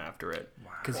hired him after it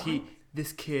because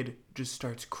this kid just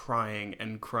starts crying,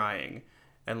 and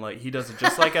like he does it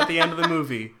just like at the end of the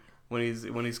movie when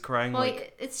he's crying. Well,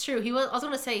 like it's true. I was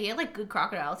gonna say he had like good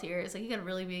crocodile tears. Like he got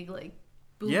really big like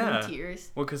boo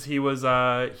tears. Well, because he was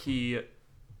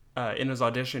in his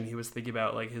audition, he was thinking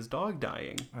about like his dog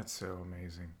dying. That's so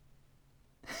amazing.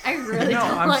 I really No,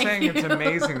 don't I'm like saying you. it's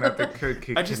amazing that the kid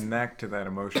could I just- connect to that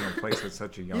emotional place at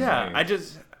such a young Yeah, age.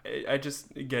 I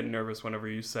just get nervous whenever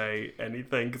you say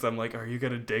anything because I'm like, are you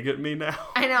gonna dig at me now?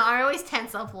 I know. I always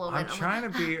tense up a little I'm bit.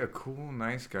 trying to be a cool,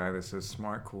 nice guy that says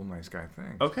smart, cool, nice guy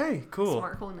things. Okay, cool.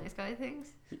 Smart, cool, nice guy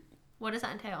things. What does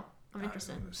that entail? I'm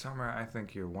interested. Summer, I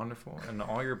think you're wonderful, and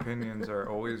all your opinions are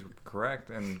always correct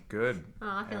and good. Oh,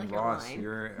 I feel and like you're Ross, lying.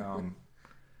 you're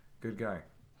good guy.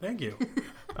 Thank you.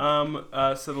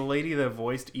 So the lady that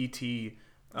voiced E.T.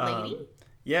 Lady?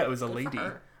 Yeah, it was a Good for lady.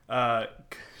 her.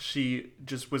 she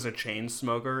just was a chain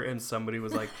smoker, and somebody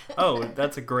was like, "Oh,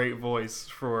 that's a great voice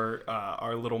for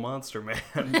our little monster man."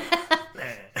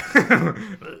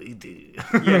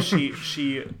 Yeah,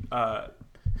 she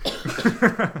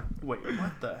wait,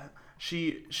 what the?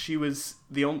 She was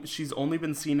she's only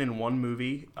been seen in one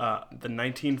movie, the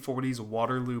 1940s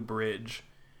Waterloo Bridge.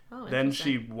 Oh, Then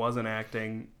she wasn't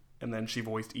acting, and then she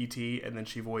voiced E.T., and then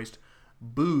she voiced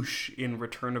Boosh in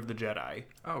Return of the Jedi.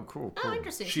 Oh, cool. Oh,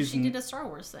 interesting. So She's she did a Star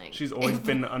Wars thing. She's always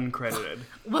been uncredited.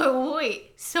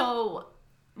 Wait. So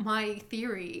my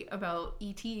theory about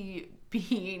E.T.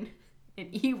 being an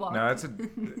Ewok. No, that's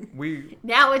we.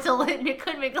 Now it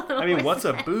could make a little. I mean, more what's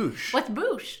a sense. Boosh? What's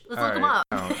Boosh? Let's All look him right,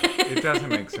 up. no, it doesn't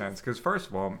make sense because first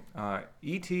of all,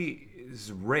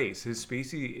 E.T.'s race, his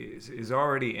species is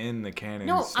already in the canon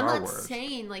No, Star I'm not Wars.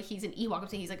 saying like he's an Ewok. I'm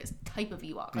saying he's like a type of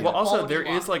Ewok. Like Well, a also bald there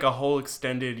Ewok. is like a whole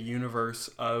extended universe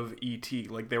of ET.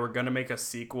 Like they were gonna make a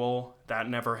sequel that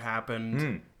never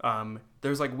happened.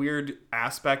 There's like weird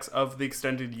aspects of the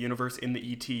extended universe in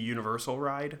the ET Universal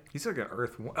ride. He's like an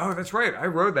Earth. Oh, that's right. I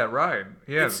rode that ride.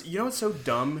 Yeah. You know what's so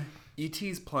dumb?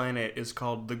 ET's planet is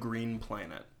called the Green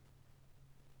Planet.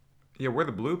 Yeah, we're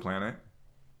the blue planet.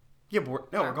 Yeah,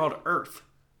 but we're called Earth.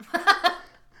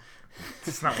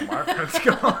 That's not what my friend's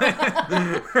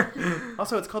going.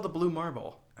 Also, it's called the Blue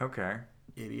Marble. Okay.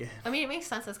 Idiot. I mean, it makes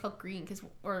sense. That's called green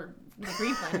or the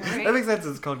Green Planet, right? That makes sense.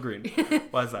 It's called green.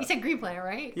 Why is that? You said Green Planet,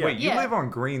 right? Yeah. Wait, you Yeah. live on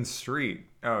Green Street.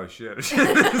 Oh, shit.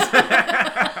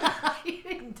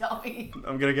 You dummy.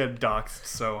 I'm gonna get doxxed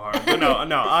so hard. But no,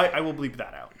 I will bleep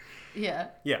that out. Yeah.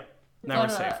 Yeah, never Go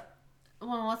to safe. that.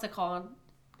 Well, what's it called?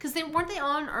 Because weren't they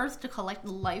on Earth to collect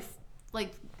life,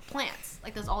 like plants?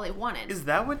 Like that's all they wanted. Is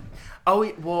that what? Oh,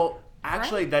 well,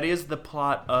 actually, Right? that is the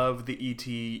plot of the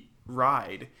ET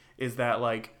ride. Is that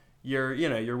like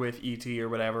you're with ET or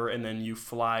whatever, and then you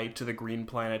fly to the Green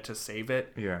Planet to save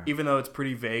it. Yeah. Even though it's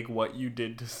pretty vague what you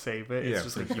did to save it, it's Yeah,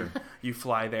 just for like sure. you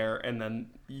fly there, and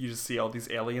then you just see all these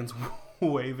aliens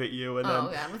wave at you, and Oh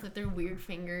then god, with their weird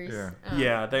fingers. Yeah.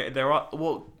 yeah, they're all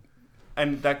well.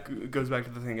 And that goes back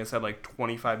to the thing I said like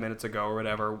 25 minutes ago or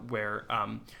whatever, where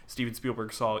Steven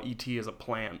Spielberg saw E.T. as a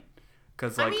plant.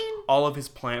 Because like mean- all of his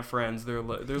plant friends, there's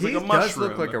He like a mushroom. does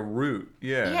look like a root.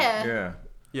 Yeah. Yeah. Yeah.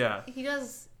 Yeah. He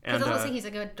does. And, Because I was saying he's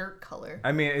like a dirt color.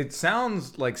 I mean, it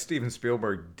sounds like Steven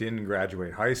Spielberg didn't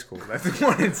graduate high school. That's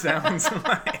what it sounds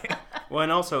like. Well,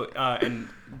 and also, and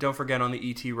don't forget on the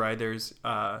E.T. ride, there's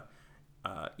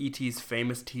E.T.'s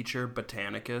famous teacher,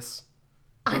 Botanicus.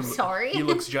 I'm sorry. He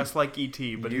looks just like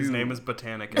E.T., but his You- name is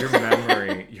Botanicus.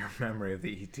 Your memory of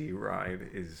the ET ride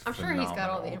is I'm sure phenomenal. he's got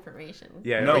all the information.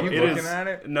 Yeah, No, are you it looking is- at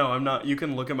it? No, I'm not. You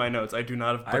can look at my notes. I do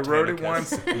not have Botanicus. I wrote it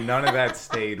once. None of that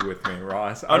stayed with me,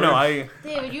 Ross. Oh, no,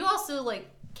 David, you also like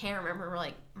can't remember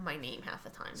like my name half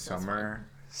the time. So Summer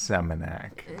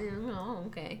Seminac. Oh,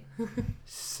 okay.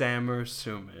 Summer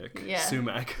Sumac. Yeah.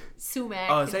 Sumac. Sumac.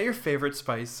 Oh, is that your favorite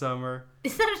spice, Summer?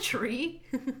 Is that a tree?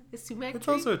 A sumac It's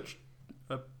tree? also a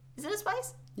Is it a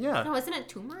spice? yeah. No, isn't it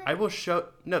turmeric? I will show.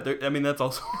 No, I mean that's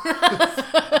also.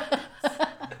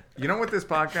 You know what this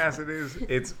podcast it is?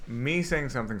 It's me saying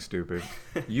something stupid,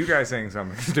 you guys saying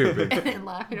something stupid, and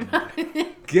laughing about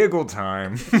it. giggle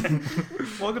time.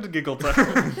 Welcome to Giggle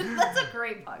Time. That's a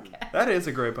great podcast. That is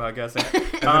a great podcast.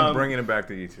 And then bringing it back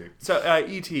to ET. So,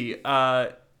 E.T.,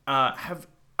 have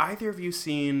either of you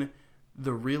seen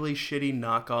the really shitty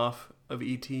knockoff of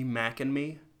E.T., Mac and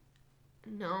Me?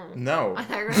 No. No. I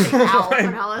thought you were going to say Alf,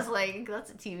 and I was like,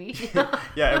 that's a TV show.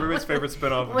 Yeah, everybody's favorite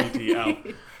spinoff of E.T., Alf.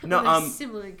 No, They're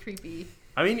similarly creepy.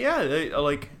 I mean, yeah,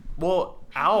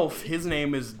 Alf, his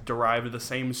name is derived the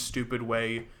same stupid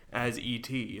way as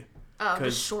E.T. Oh,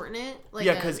 'Cause- just shorten it? Like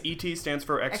Yeah, because E.T. stands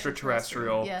for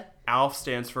Extraterrestrial, extraterrestrial. yeah. Alf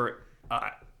stands for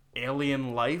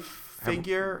alien life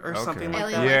figure or Okay. something like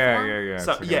Alien that. Yeah, life form? yeah, yeah.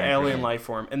 So, It's like yeah, an alien acronym. life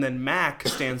form. And then Mac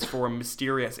stands for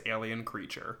mysterious alien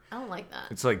creature. I don't like that.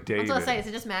 It's like David. That's what I say. Is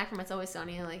it just Mac from It's Always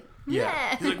Sunny? Like,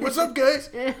 Yeah. He's like, what's up, guys?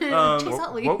 Chase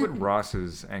Utley. What would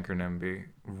Ross's anchor name be?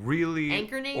 Really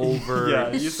Anchor name? over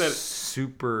Yeah, you said it.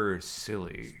 super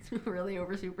silly. really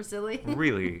over super silly?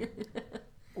 Really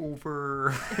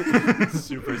over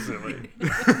Super silly.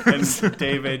 And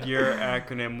David, your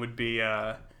acronym would be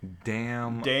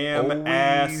damn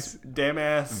ass.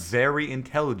 very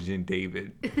intelligent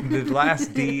David. The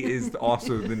last D is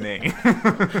also the name.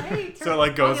 Right? So it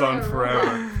like goes Oh, on yeah,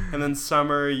 forever. And then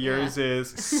Summer, yours is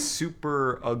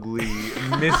Super ugly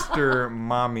Mr.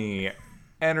 Mommy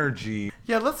energy.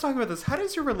 yeah. Let's talk about this. How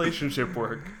does your relationship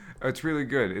work? Oh, it's really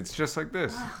good. It's just like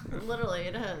this. Literally,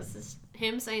 it is. It's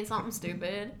him saying something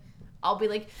stupid. I'll be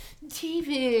like,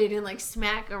 David, and like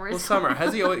smack over Well, his Summer,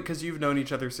 has he always? Because you've known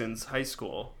each other since high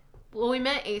school. Well, we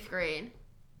met 8th grade.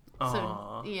 So,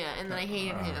 Aw. yeah, and then I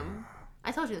hated him.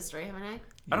 I told you this story, haven't I?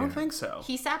 I don't think so.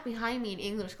 He sat behind me in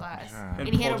English class. And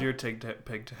he had pulled a... your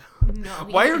pigtail. No.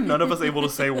 Why are none of us able to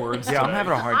say words Yeah, I'm today?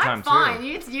 having a hard time I'm fine. too.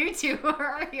 It's you two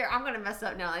are here. I'm gonna mess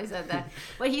up now that I said that.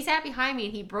 But he sat behind me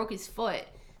and he broke his foot.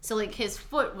 So like his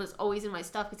foot was always in my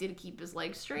stuff because he had to keep his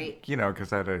legs straight. You know,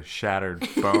 because I had a shattered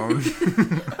bone.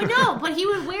 But no, but he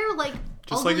would wear like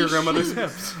Just ugly like your grandmother's shoes.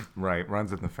 hips. Right,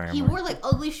 runs in the family. He wore like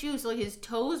ugly shoes, so like his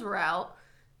toes were out.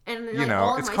 And like, you know,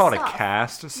 all of it's my called stuff. a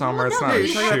cast, Summer. Well, it's no, not a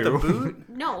you're talking about the shoe. boot?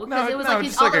 No, because it was no, like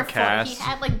his just like other a foot. cast. He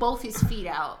had like both his feet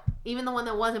out, even the one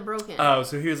that wasn't broken. Oh,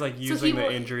 so he was like using the wa-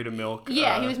 injury to milk.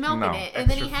 Yeah, he was milking no, it, and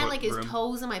then he extra had foot like his room.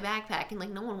 toes in my backpack, and like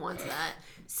no one wants that.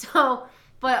 So,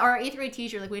 but our 8th grade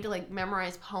teacher, like we had to like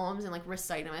memorize poems and like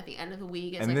recite them at the end of the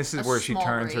week. As, And like, this is a where she small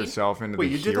turns grade. herself into Wait,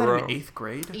 the you did hero. that in 8th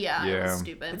grade? Yeah, it Yeah. was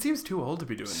stupid. It seems too old to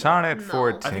be doing that. Sonnet No.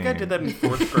 14. I think I did that in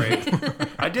 4th grade.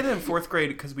 I did it in 4th grade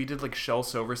because we did like Shel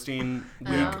Silverstein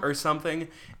week or something,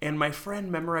 and my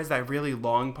friend memorized that really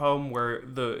long poem where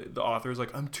the author's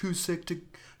like, "I'm too sick to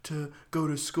go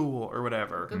to school" or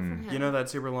whatever. Good for him. You know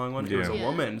that super long one? It was a Yeah.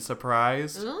 woman.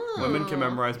 Surprise! Ooh. Women can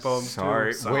memorize poems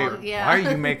Sorry. too. Wait, yeah. why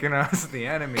are you making us the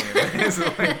enemy of this?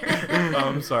 Like,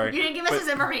 I'm sorry. You didn't give us this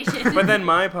information. But then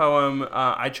my poem,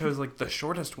 I chose like the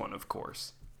shortest one, of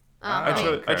course. I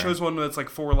okay. chose one that's like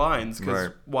 4 lines because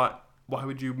Right. why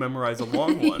would you memorize a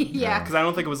long one? Yeah. Because I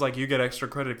don't think it was like you get extra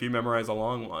credit if you memorize a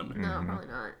long one. No, probably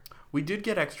not. We did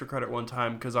get extra credit one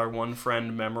time because our one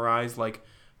friend memorized like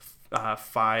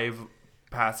 5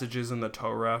 passages in the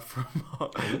Torah from.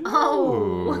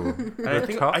 Oh. And I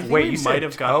think Wait, we you might said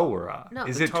have got. Torah. No,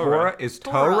 Is the it Torah. Torah? Is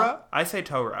Torah. Torah? I say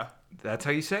Torah. That's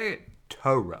how you say it.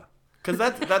 Torah. Because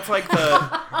that's like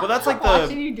the that's like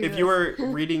Watching the you do if you were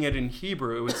reading it in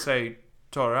Hebrew it would say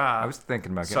Torah. I was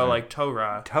thinking about so getting like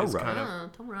Torah. Torah. Is kind of Oh,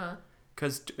 Torah.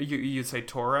 because you say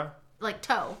Torah. Like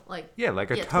toe. Like yeah,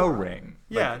 like a Yeah, toe Torah. ring.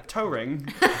 Yeah, toe ring.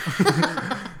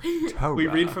 Torah. We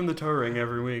read from the toe ring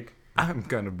every week. I'm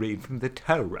gonna read from the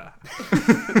Torah.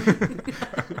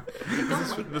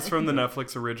 This is from the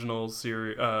Netflix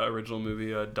original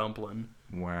movie Dumplin'.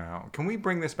 Wow. Can we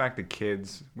bring this back to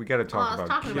kids? We got to I talk was about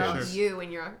talking kids. about you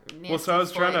and your nasty Well, so I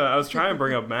was foot. trying to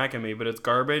bring up Mac and Me, but it's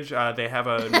garbage. They have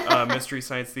a Mystery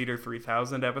Science Theater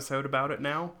 3000 episode about it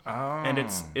now, Oh. and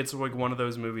it's like one of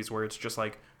those movies where it's just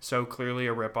like so clearly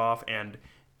a ripoff, and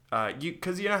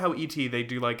because you know how E.T. they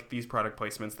do like these product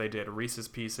placements. They did Reese's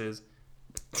Pieces,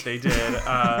 they did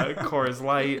Coors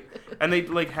Light, and they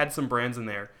like had some brands in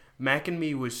there. Mac and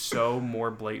Me was so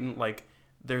more blatant. Like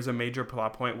there's a major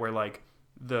plot point where like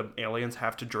the aliens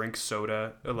have to drink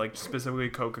soda, like specifically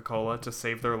Coca-Cola, to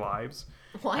save their lives.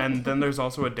 What? And then there's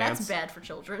also a dance. That's bad for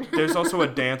children. There's also a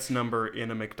dance number in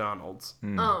a McDonald's.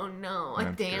 Oh no, a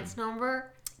That's dance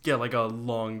number? Yeah, like a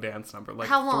long dance number, like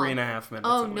How long? 3.5 minutes.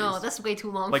 Oh at no, least. that's way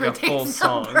too long Like for a a full dance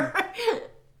song. number.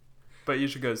 But you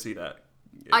should go see that.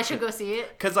 I should go see it.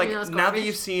 Because like You know, it's now that garbage.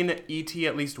 you've seen E.T.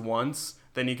 at least once,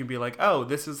 then you can be like, oh,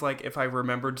 this is like if I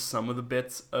remembered some of the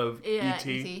bits of Yeah,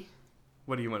 E.T. easy.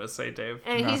 What do you want to say, Dave?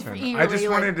 And he's Nothing. eagerly, I just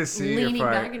wanted like, to see leaning if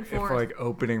back and forth. like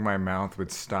opening my mouth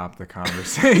would stop the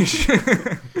conversation.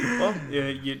 Well, yeah,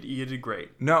 you did great.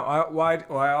 No,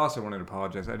 I also wanted to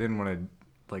apologize. I didn't want to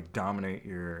like dominate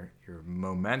your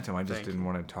momentum. I just Thank didn't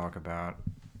want to talk about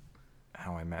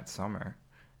how I met Summer,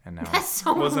 and now That's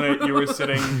so Wasn't it? You were rude.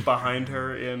 sitting behind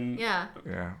her in. Yeah.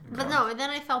 yeah. But no, and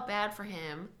then I felt bad for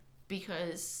him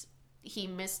because he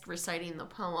missed reciting the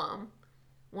poem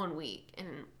one week and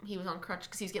he was on crutches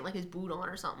because he was getting like his boot on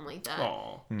or something like that.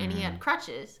 Aw. And he had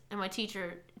crutches, and my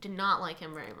teacher did not like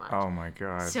him very much. Oh my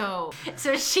god. So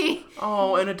she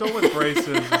Oh, an adult with braces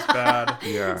is bad.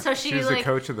 yeah. so she she, was the like-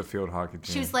 coach of the field hockey team.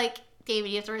 she was like, David,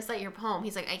 you have to recite your poem.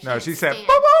 He's like, I can't. no, she said, stand.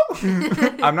 "Boo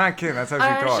boo." I'm not kidding. That's how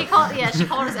she talks. She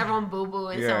called us everyone boo boo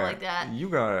and stuff like that. You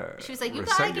gotta. She was like, you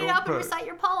recite gotta get your up and book. recite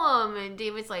your poem. And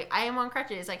David's like, I am on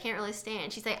crutches. I can't really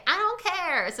stand. She's like, I don't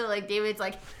care. So like David's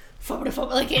like,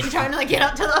 like trying to like get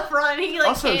up to the front. He like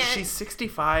Also, can't. she's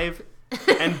 65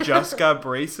 and just got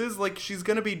braces. Like, she's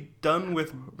gonna be done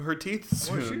with her teeth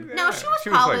soon. No, she was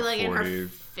probably like in her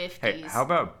 50s. Hey, how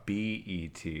about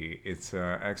BET? It's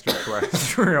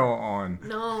extraterrestrial on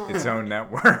No. its own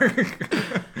network.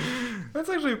 That's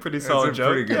actually a pretty solid a joke.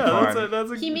 pretty good yeah, pun. that's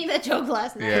a He made that joke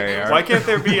last night. Yeah, yeah. Why can't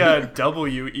there be a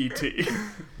WET?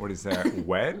 What is that?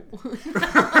 Wet?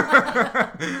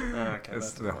 Okay,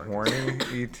 It's that's the horny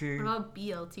ET. What about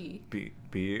BLT?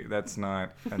 B. That's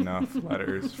not enough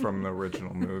letters from the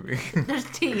original movie. There's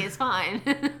T. It's fine.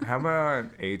 How about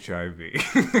HIV?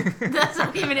 That's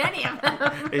not even any of them.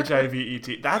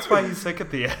 HIVET. That's why he's sick at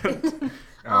the end.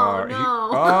 Oh, no.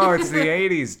 Oh, it's the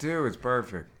 80s too. It's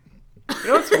perfect. You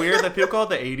know what's weird? That people call it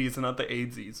the 80s and not the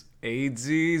AIDSies.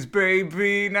 AIDSies,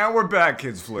 baby. Now we're back,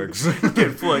 Kids Flicks.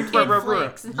 Kid flicks. Kid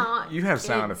flicks, not You have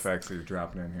sound kids. effects that you're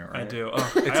dropping in here, right? I do.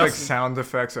 Oh, It's I like also- sound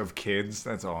effects of kids.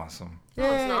 That's awesome. No,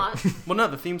 it's not. Well, no,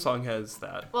 the theme song has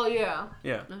that. Well, yeah.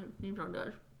 Yeah. You don't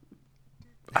know.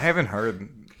 I haven't heard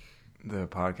the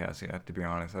podcast yet, to be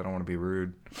honest. I don't want to be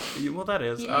rude. Well, that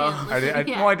is. Yeah.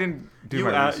 Well, I didn't do You,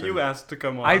 my research. you asked to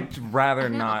come on. I'd rather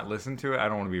know. not listen to it. I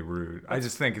don't want to be rude. I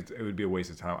just think it would be a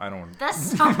waste of time. I don't want to.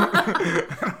 That's so.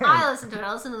 I listen to it.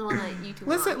 I listen to the one that you two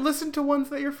are on. Listen to ones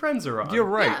that your friends are on. You're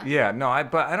right. Yeah. Yeah. No,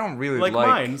 but I don't really Like like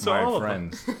mine, so my all of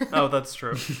friends. Oh, that's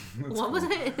true. What was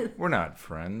it? We're not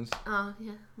friends. Oh,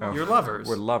 yeah. Oh, You're lovers.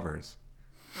 We're lovers.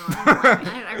 Oh,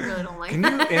 I really don't like Can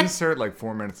that. you insert like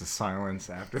 4 minutes of silence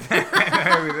after that?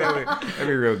 that'd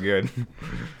be real good.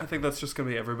 I think that's just gonna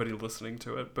be everybody listening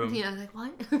to it. Boom. Yeah, like,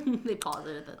 what? They pause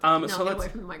it at that time. No, so get let's- away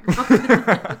from the microphone.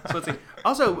 So let's see.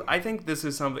 Also, I think this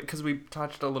is something because we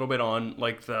touched a little bit on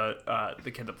like the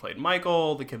kid that played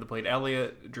Michael, the kid that played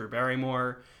Elliot, Drew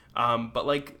Barrymore. But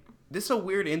like this is a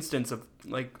weird instance of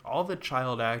like all the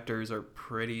child actors are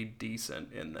pretty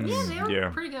decent in this. Yeah, they were Yeah.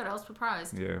 pretty good. I was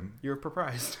surprised. Yeah. You're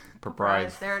surprised.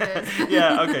 Surprise. There it is.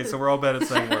 Yeah. Okay. So we're all bad at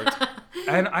saying words.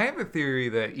 And I have a theory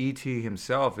that E.T.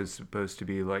 himself is supposed to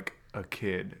be like a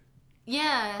kid.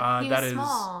 Yeah, he was That is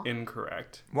small.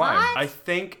 Why? What? I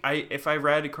think if I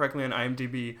read it correctly on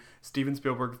IMDb, Steven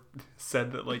Spielberg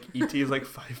said that like ET is like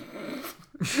 5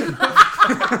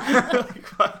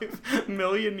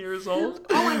 million years old.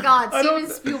 Oh my God, I don't-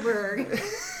 Steven Spielberg.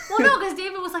 Well, no, because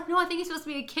David was like, no, I think he's supposed to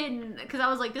be a kid. Because I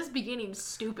was like, this beginning's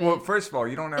stupid. Well, first of all,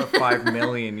 you don't know if 5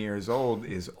 million years old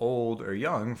is old or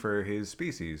young for his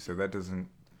species, so that doesn't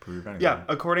prove anything. Yeah,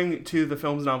 according to the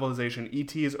film's novelization,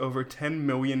 E.T. is over 10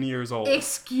 million years old.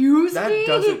 Excuse That me?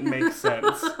 doesn't make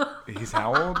sense. He's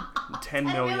how old? 10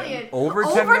 10 million. million. Over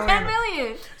 10 Over million? 10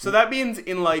 million. So that means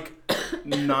in like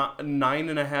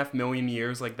 9.5 million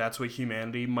years, like that's what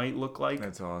humanity might look like.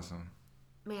 That's awesome.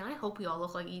 Man, I hope we all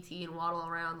look like E.T. and waddle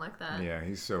around like that. Yeah,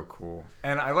 he's so cool.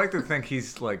 And I like to think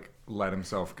he's like let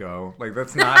himself go. Like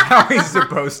that's not how he's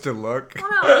supposed to look. Well,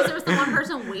 no, because there was the one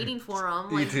person waiting for him.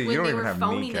 Like, E.T., you when don't they even were have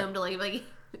phoning kneecap. him to like,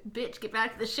 bitch, get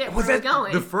back to the ship. Was Where are we that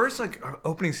going? the first like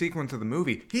opening sequence of the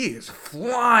movie? He is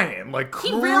flying, like He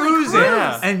cruising, really cruised.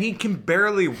 Yeah. and he can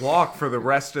barely walk for the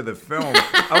rest of the film.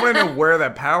 I want to know where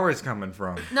that power is coming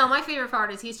from. No, my favorite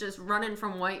part is he's just running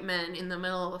from white men in the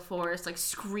middle of the forest, like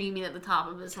screaming at the top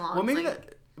of his lungs. Well,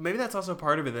 like, maybe that's also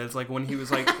part of it. That it's like when he was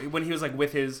like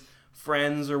with his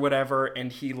friends or whatever,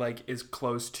 and he like is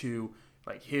close to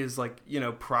like his like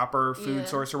proper food Yeah.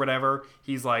 source or whatever.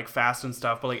 He's like fast and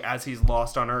stuff, but like as he's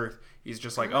lost on Earth, he's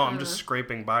just like, oh, I'm just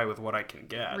scraping by with what I can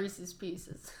get. Reese's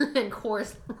Pieces and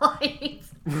Coors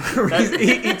Lights.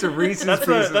 He eats a Reese's That's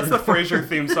Pieces. the Frasier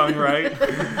theme song,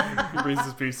 right?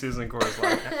 Reese's Pieces and Coors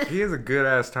Light. He has a good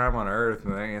ass time on Earth,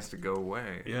 and then he has to go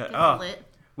away. Yeah. It's Oh, lit.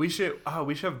 we should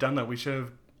have done that. We should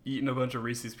have eaten a bunch of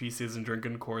Reese's Pieces and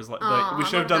drinking Coors Light. Aw, We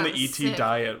should have done the that was ET sick.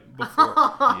 diet before.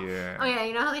 Yeah. Oh yeah,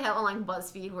 you know how they have on like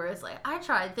BuzzFeed where it's like, I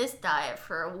tried this diet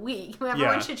for a week. Everyone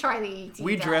Yeah. should try the ET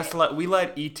We diet. we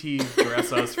let ET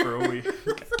dress us for a week.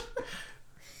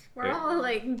 We're all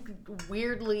like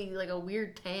weirdly, like a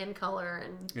weird tan color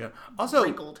and Yeah. Also,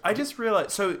 Wrinkled. I just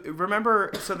realized. So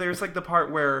remember, there's like the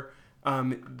part where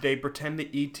they pretend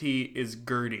that ET is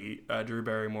Gertie, Drew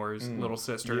Barrymore's little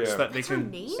sister, Yeah. so that That's they her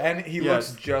can. name? And he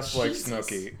Yes. looks just like Jesus.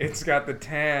 Snooki. It's got the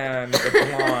tan,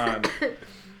 the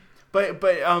blonde.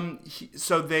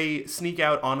 So they sneak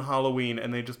out on Halloween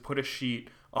and they just put a sheet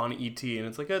on ET, and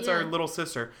it's like it's our Yeah. little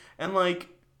sister, and like.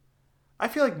 I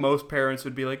feel like most parents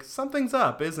would be like, something's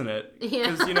up, isn't it?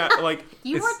 Yeah. Because, like...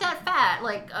 You it's- weren't that fat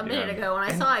like a minute Yeah. ago when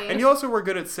I saw you. And you also were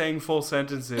good at saying full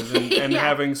sentences and Yeah.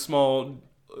 having small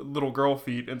little girl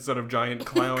feet instead of giant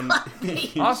clown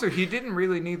feet. Also, he didn't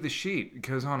really need the sheet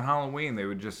because on Halloween they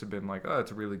would just have been like, "Oh,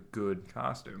 it's a really good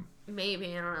costume."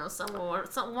 Maybe, I don't know,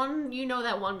 someone, you know,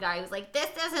 that one guy who's like, this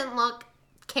doesn't look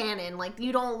canon. Like,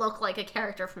 you don't look like a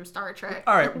character from Star Trek.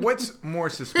 All right, what's more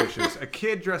suspicious? A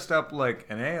kid dressed up like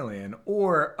an alien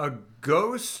or a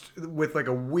ghost with like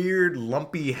a weird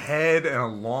lumpy head and a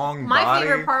long My body?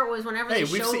 favorite part was whenever Hey,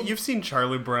 they showed... you've seen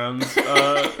Charlie Brown's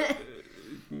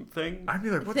thing? I'd be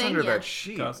like, "What's Thing, under yeah. that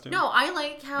sheet?" Costume. No, I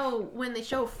like how when they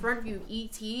show front view of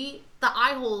E.T., the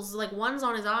eye holes, like one's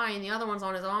on his eye and the other one's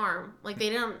on his arm. Like they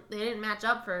didn't match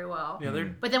up very well. Yeah, they're...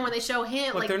 But then when they show him,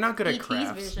 Look, like they're not good at E.T.'s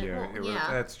crafts. vision, Yeah, well, it was,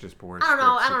 that's just poor. I don't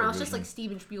know. script It's just supervision. like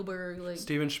Steven Spielberg. Like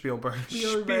Steven Spielberg.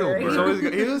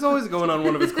 Spielberg. He was always going on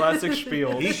one of his classic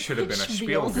spiels. He should have been a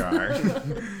spiel Spiels.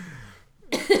 guy.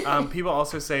 People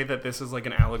also say that this is like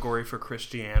an allegory for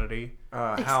Christianity.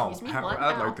 How? Excuse me, How? what?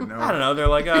 I'd like to know. I don't know. They're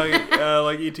like,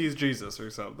 like E.T.'s Jesus or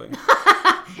something.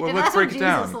 Well, If let's that's break what it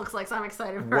down. Jesus looks like, so I'm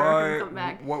excited for him to come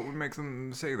back. What would make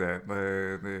them say that?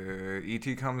 The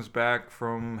E.T. comes back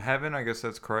from heaven. I guess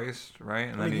that's Christ, right?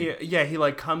 And I then mean, he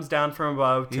like comes down from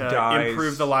above He to dies.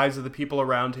 improve the lives of the people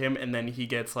around him, and then he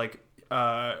gets like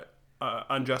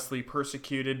unjustly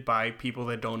persecuted by people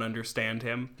that don't understand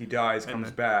him. he dies,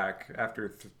 comes back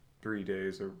after 3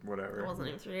 days or whatever. It wasn't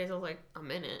even 3 days. It was like a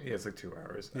minute. Yeah, it's like 2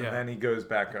 hours. Yeah. And then he goes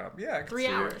back up. Yeah, I can 3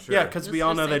 see hours. It. Sure. Yeah, because we Just-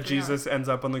 all just know say that 3 Jesus ends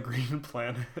up on the green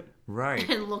planet. Right.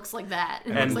 And looks like that.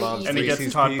 It And looks like loves- E.T. and he gets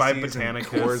Reese's taught by Pieces and Botanicus.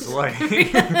 Coors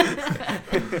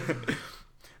Light.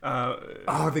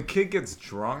 Uh, The kid gets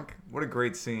drunk. What a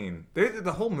great scene.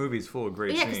 The whole movie's full of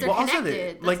great Yeah, 'cause scenes. they're well, also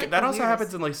connected. That's, like like, that the also weirdest.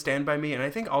 happens in like Stand by Me, and I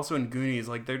think also in Goonies.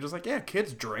 Like they're just like, yeah,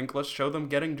 kids drink. Let's show them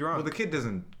getting drunk. Well, the kid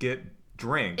doesn't get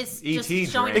drink. It's E.T.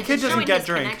 just showing, drinks. The kid it's doesn't showing get his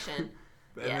drink. connection.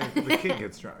 And Yeah. then the kid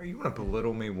gets drunk. You want to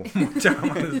belittle me one more time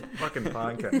on this fucking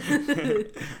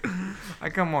podcast? I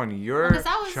come on your 'cause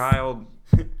that was- child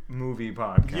movie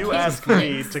podcast. you asked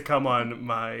me to come on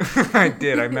my I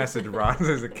did. I messaged Ross.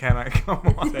 I said, "Can I come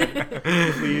on?"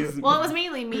 please. Well, it was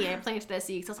mainly me. I planted that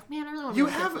seed because I was like, man, I really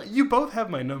want to You both have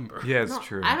my number. Yeah, it's No,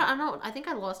 true. I don't. I think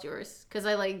I lost yours because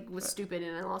I like was stupid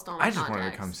and I lost all my I just wanted to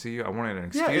contacts. come see you. I wanted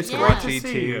an Yeah, excuse it's to great watch to ET,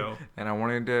 see you. and I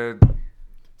wanted to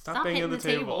Stop banging on the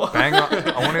hitting the table. bang.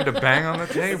 I wanted to bang on the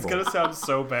It's table. gonna sound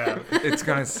so bad. It's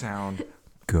gonna sound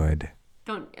good.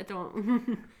 Don't.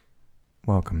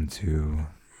 Welcome to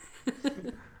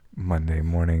Monday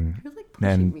morning. You're like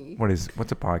pushing me.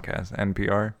 What's a podcast?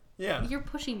 NPR. Yeah. You're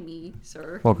pushing me,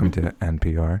 sir. Welcome to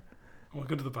NPR.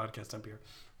 Welcome to the podcast, NPR.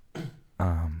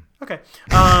 Um, Okay.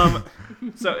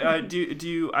 So, do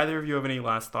you either of you have any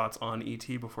last thoughts on ET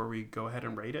before we go ahead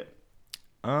and rate it?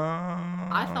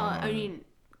 I mean,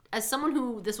 as someone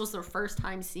who this was their first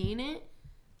time seeing it,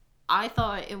 I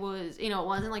thought it was, it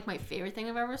wasn't like my favorite thing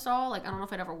I've ever saw. Like, I don't know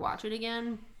if I'd ever watch it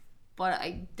again, but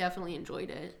I definitely enjoyed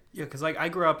it. Yeah, because like I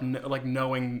grew up like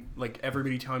knowing like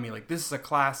everybody telling me like this is a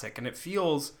classic and it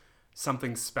feels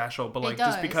something special, but like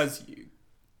just does. because.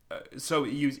 So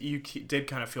you did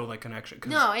kind of feel that connection. 'Cause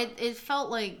No, it felt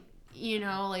like,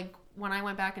 like when I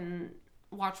went back and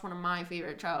watched one of my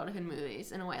favorite childhood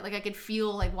movies in a way. Like, I could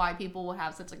feel like why people would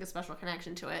have such like a special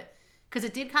connection to it. Because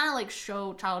it did kind of like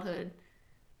show childhood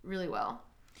really well.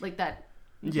 Like that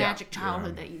magic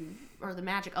childhood or the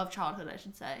magic of childhood, I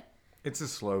should say. it's a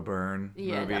slow burn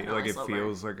Yeah, movie. definitely Like it slow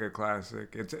feels like a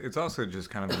classic. It's also just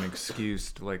kind of an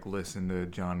excuse to like listen to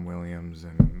John Williams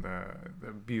and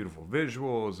the beautiful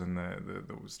visuals and the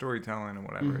storytelling and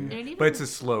whatever. And it even- But it's a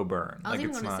slow burn. I was Like even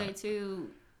it's going to not. say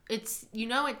too, it's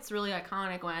really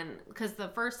iconic because the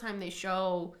first time they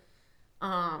show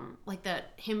like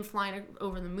that him flying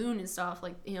over the moon and stuff,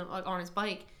 like like on his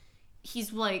bike,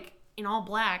 he's like in all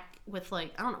black with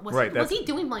like, I don't know, was he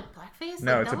doing like blackface?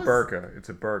 No, Like, it's that a was- burqa. It's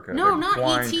a burqa. No, They're not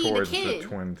flying E.T., the towards kid. the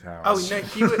Twin Towers.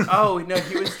 Oh no,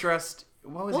 he was dressed.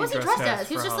 What was, What was he dressed as?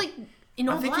 He was for just Hall- like in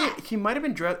all I think black. he might have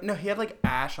been dressed. No, he had like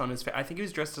ash on his face. I think he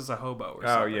was dressed as a hobo or Oh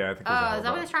something. yeah, I think. It was a is that what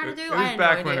hobo. he was trying to do? It I was had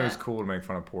back no when it idea. was cool to make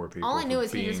fun of poor people. All I knew for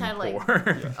is he just being had like poor.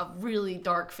 a really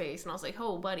dark face, and I was like,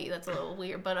 "Oh, buddy, that's a little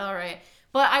weird." But all right.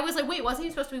 But I was like, "Wait, wasn't he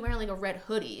supposed to be wearing like a red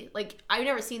hoodie?" Like I've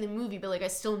never seen the movie, but like I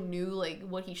still knew like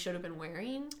what he should have been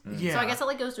wearing. Yeah. So I guess that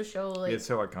like goes to show like It's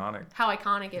so iconic. how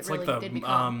iconic it It's really like did the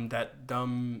become. that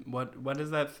dumb what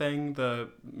is that thing? The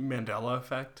Mandela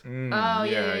effect. Oh,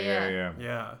 yeah.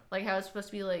 yeah. Like how it's supposed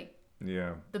to be like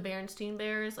Yeah. the Berenstain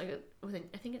Bears, like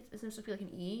I think it's supposed to be like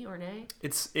an E or an A.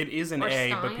 It is an Or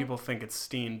A, but Stein? people think it's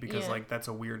Steen because Yeah. like that's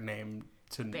a weird name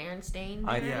to. Berenstain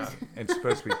I Bears. It's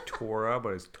supposed to be Torah,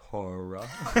 but it's Torah.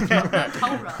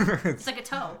 Torah. It's like a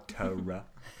toe. Torah.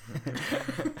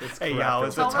 Hey y'all,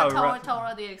 it's a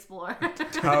Torah the Explorer.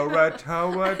 Torah,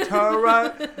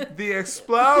 the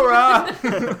Explorer.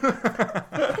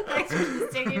 Thanks for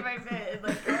just taking my bit.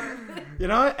 Like, You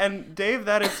know what? And Dave,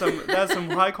 that's some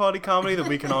high quality comedy that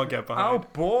we can all get behind. Oh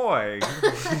boy.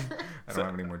 I don't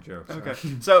have any more jokes. Okay.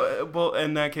 So, well,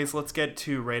 in that case, let's get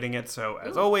to rating it. So,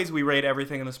 as always, we rate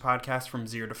everything in this podcast from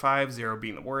 0 to 5, 0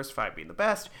 being the worst, 5 being the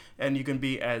best. And you can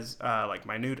be as like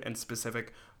minute and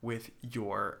specific with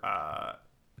your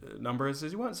numbers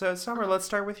as you want. So, Summer, let's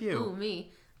start with you. ooh,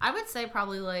 me. I would say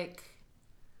probably like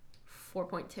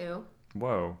 4.2.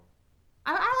 Whoa,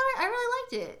 I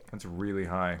really liked it. that's really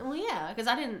high. Well, yeah, because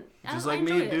I didn't. Just I like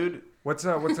me, enjoyed it. dude. What's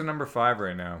the number 5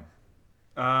 right now?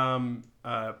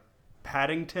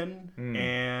 Paddington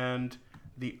and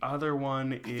The other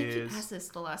one I think you is passed this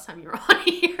the last time you were on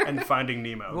here. and Finding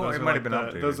Nemo. Well, those it are might have been the,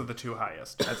 updated. those are the two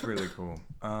highest. That's really cool.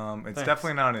 It's Thanks.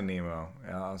 definitely not a Nemo.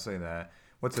 I'll say that.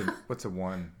 What's a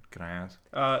one? Can I ask?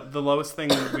 The lowest thing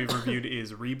that we've reviewed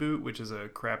is Reboot, which is a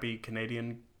crappy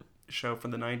Canadian show from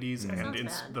the 90s, and Sounds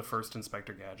it's bad. the first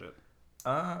Inspector Gadget.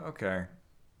 Okay.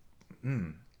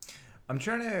 I'm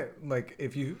trying to, like,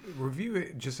 if you review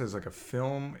it just as like a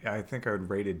film, I think I would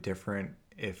rate it different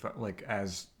if, like,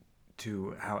 as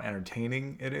to how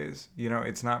entertaining it is. You know,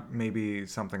 it's not maybe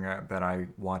something that I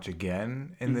watch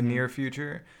again in the near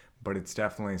future, but it's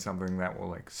definitely something that will,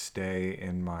 like, stay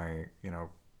in my, you know,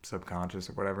 subconscious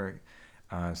or whatever.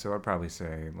 So I'd probably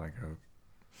say like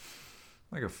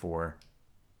a 4.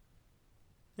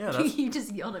 Yeah, that's, You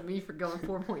just yelled at me for going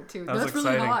 4.2. That was That's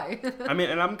really high. exciting. I mean,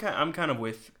 and I'm kind of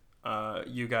with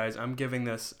you guys. I'm giving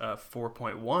this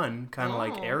 4.1, kind of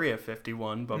like Oh. Area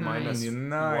 51, but minus Nice. 1.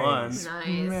 Nice.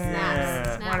 Man,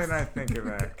 Snaps. why didn't I think of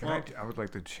that? I would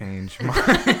like to change my.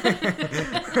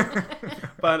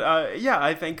 But yeah,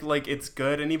 I think like it's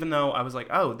good. And even though I was like,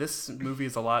 oh, this movie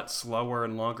is a lot slower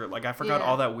and longer. Like I forgot Yeah.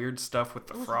 all that weird stuff with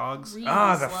the frogs. Really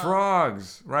The slow.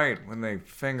 frogs. Right, when they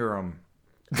finger them.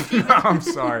 I'm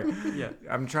sorry. Yeah.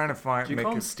 I'm trying to find. Do you make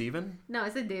call him it, Steven? No, I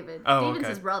said David. Oh, David's okay.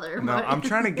 his brother. no, but- I'm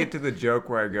trying to get to the joke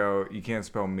where I go, you can't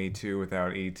spell Me Too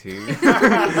without E.T.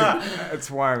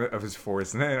 That's why I was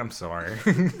forcing it. I'm sorry.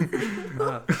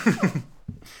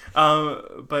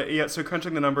 But yeah, so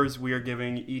crunching the numbers, we are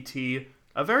giving E.T.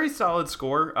 a very solid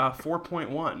score,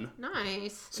 4.1.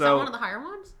 Nice. Is So- that one of the higher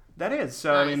ones? That is.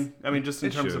 So Nice. I mean, just in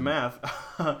It terms should. of math.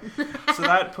 So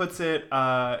that puts it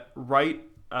right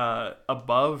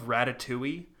above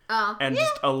Ratatouille, Oh, and yeah.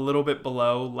 just a little bit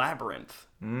below Labyrinth.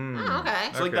 Oh, okay.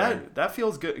 So like Okay. that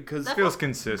feels good because That Feels Good.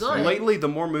 consistent. lately the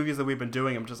more movies that we've been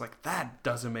doing, I'm just like that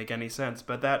doesn't make any sense.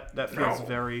 But that feels No.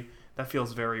 very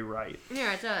right.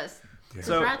 Yeah, it does. Yeah.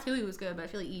 So Ratatouille was good, but I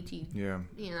feel like E.T. Yeah.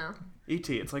 You know.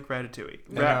 E.T. It's like Ratatouille.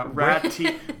 Yeah.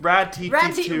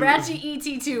 Rat-T-T-2.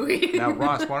 E.T. too. Now,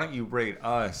 Ross, why don't you rate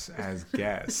us as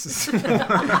guests?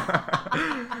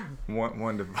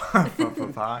 1 to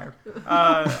 5.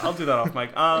 I'll do that off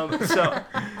mic.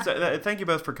 Thank you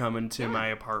both for coming to my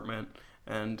apartment,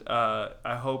 and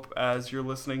I hope as you're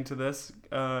listening to this,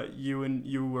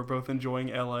 you were both enjoying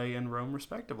LA and Rome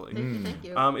respectively. Thank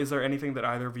you. Is there anything that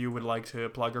either of you would like to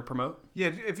plug or promote?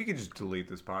 Yeah, if you could just delete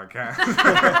this podcast.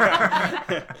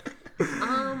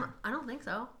 I don't think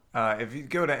so. If you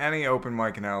go to any open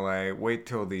mic in LA, wait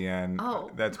till the end.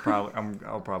 Oh. That's probably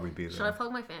I'll probably be there. Should I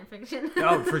plug my fan fiction?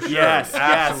 Oh, for sure. Yes,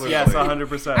 Absolutely.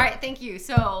 100%. All right, thank you.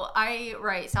 So I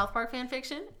write South Park fan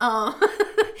fiction.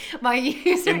 My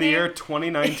username. In the year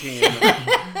 2019,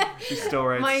 she still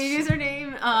writes. My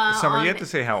username. Summer, on- you have to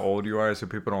say how old you are so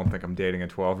people don't think I'm dating a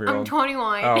 12-year-old. I'm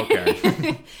 21. Oh,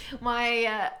 okay.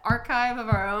 My archive of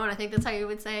our own, I think that's how you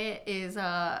would say it, is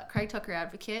Craig Tucker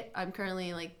Advocate. I'm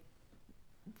currently like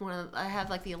I have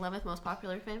like the 11th most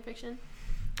popular fan fiction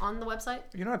on the website.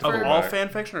 You don't have to Of worry all about it. fan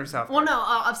fiction or South Well, Park?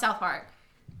 no, of South Park.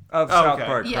 Of Oh, South okay.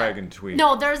 Park, Yeah. Craig and Tweet.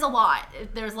 No, there's a lot.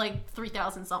 There's like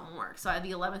 3,000 something more. So I have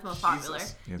the 11th most popular.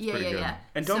 Jesus. Yeah, it's Yeah, pretty yeah, good. yeah.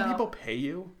 And don't So- people pay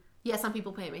you? Yeah, some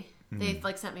people pay me. Mm-hmm. They've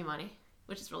like sent me money,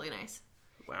 which is really nice.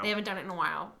 Wow. They haven't done it in a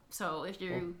while. So if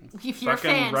you're a Fucking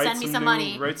fan, write send me some new-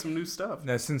 money. Write some new stuff.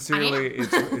 No, sincerely,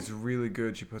 it's really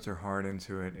good. She puts her heart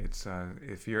into it. It's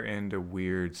if you're into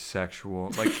weird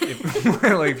sexual, like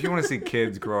if you want to see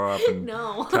kids grow up and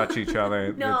No. touch each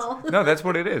other, No. that's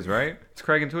what it is, right? It's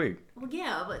Craig and Tweet, Well,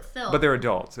 yeah, but still. but they're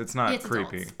adults. It's not It's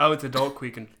creepy. adults. Oh, it's adult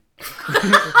Queek and No,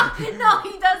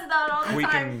 he does that all the Tweak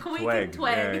time. and Tweak Tweg. and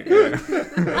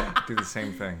Tweg. Yeah. Do the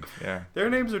same thing. Yeah. their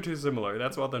names are too similar.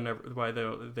 That's why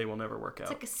they will never work out.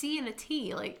 It's like a C and a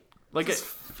T, like Like as it,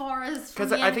 far as from because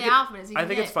the end I of think the alphabet as you I can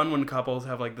think it's get. fun when couples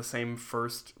have like the same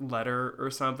first letter or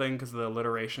something because the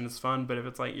alliteration is fun. But if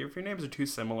it's like if your names are too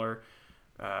similar,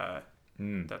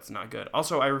 that's not good.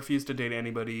 Also, I refuse to date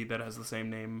anybody that has the same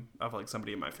name of like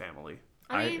somebody in my family.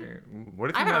 I mean, What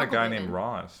if I you have met an a guy uncle named David.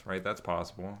 Ross? Right, that's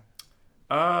possible.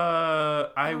 I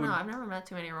I don't would. know. I've never met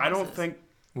too many Rosses. I don't think.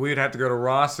 We'd have to go to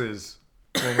Ross's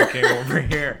when we came over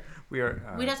here. We are.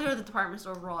 We'd have to go to the department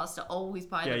store Ross to always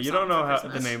buy Yeah, them you don't something know for how the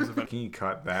Christmas. names of it. Can you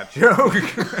cut that joke?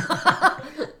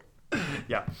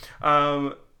 Yeah.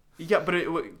 Yeah, but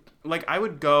like I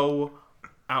would go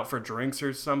out for drinks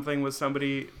or something with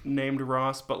somebody named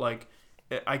Ross, but like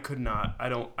I could not. I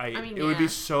mean, it would be yeah.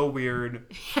 so weird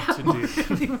Yeah, to do.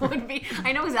 it would be.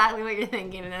 I know exactly what you're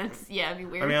thinking, and it's it'd be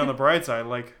weird. I mean, on the bright side,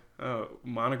 like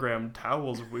monogram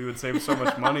towels, we would save so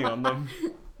much money on them.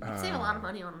 You'd save a lot of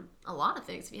money on a lot of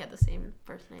things if you had the same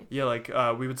first name. Yeah, like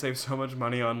we would save so much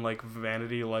money on like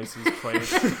vanity license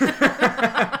plates.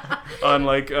 on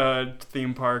like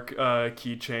theme park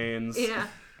keychains. Yeah.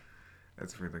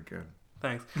 That's really good.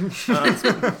 Thanks.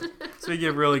 Speaking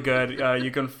of really good,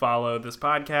 you can follow this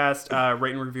podcast,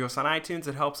 rate and review us on iTunes.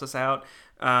 It helps us out.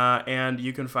 And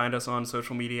you can find us on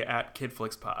social media at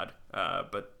KidFlixPod.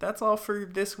 But that's all for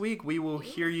this week. We will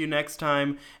hear you next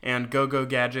time. And go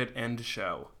Gadget, end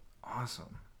show.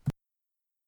 Awesome.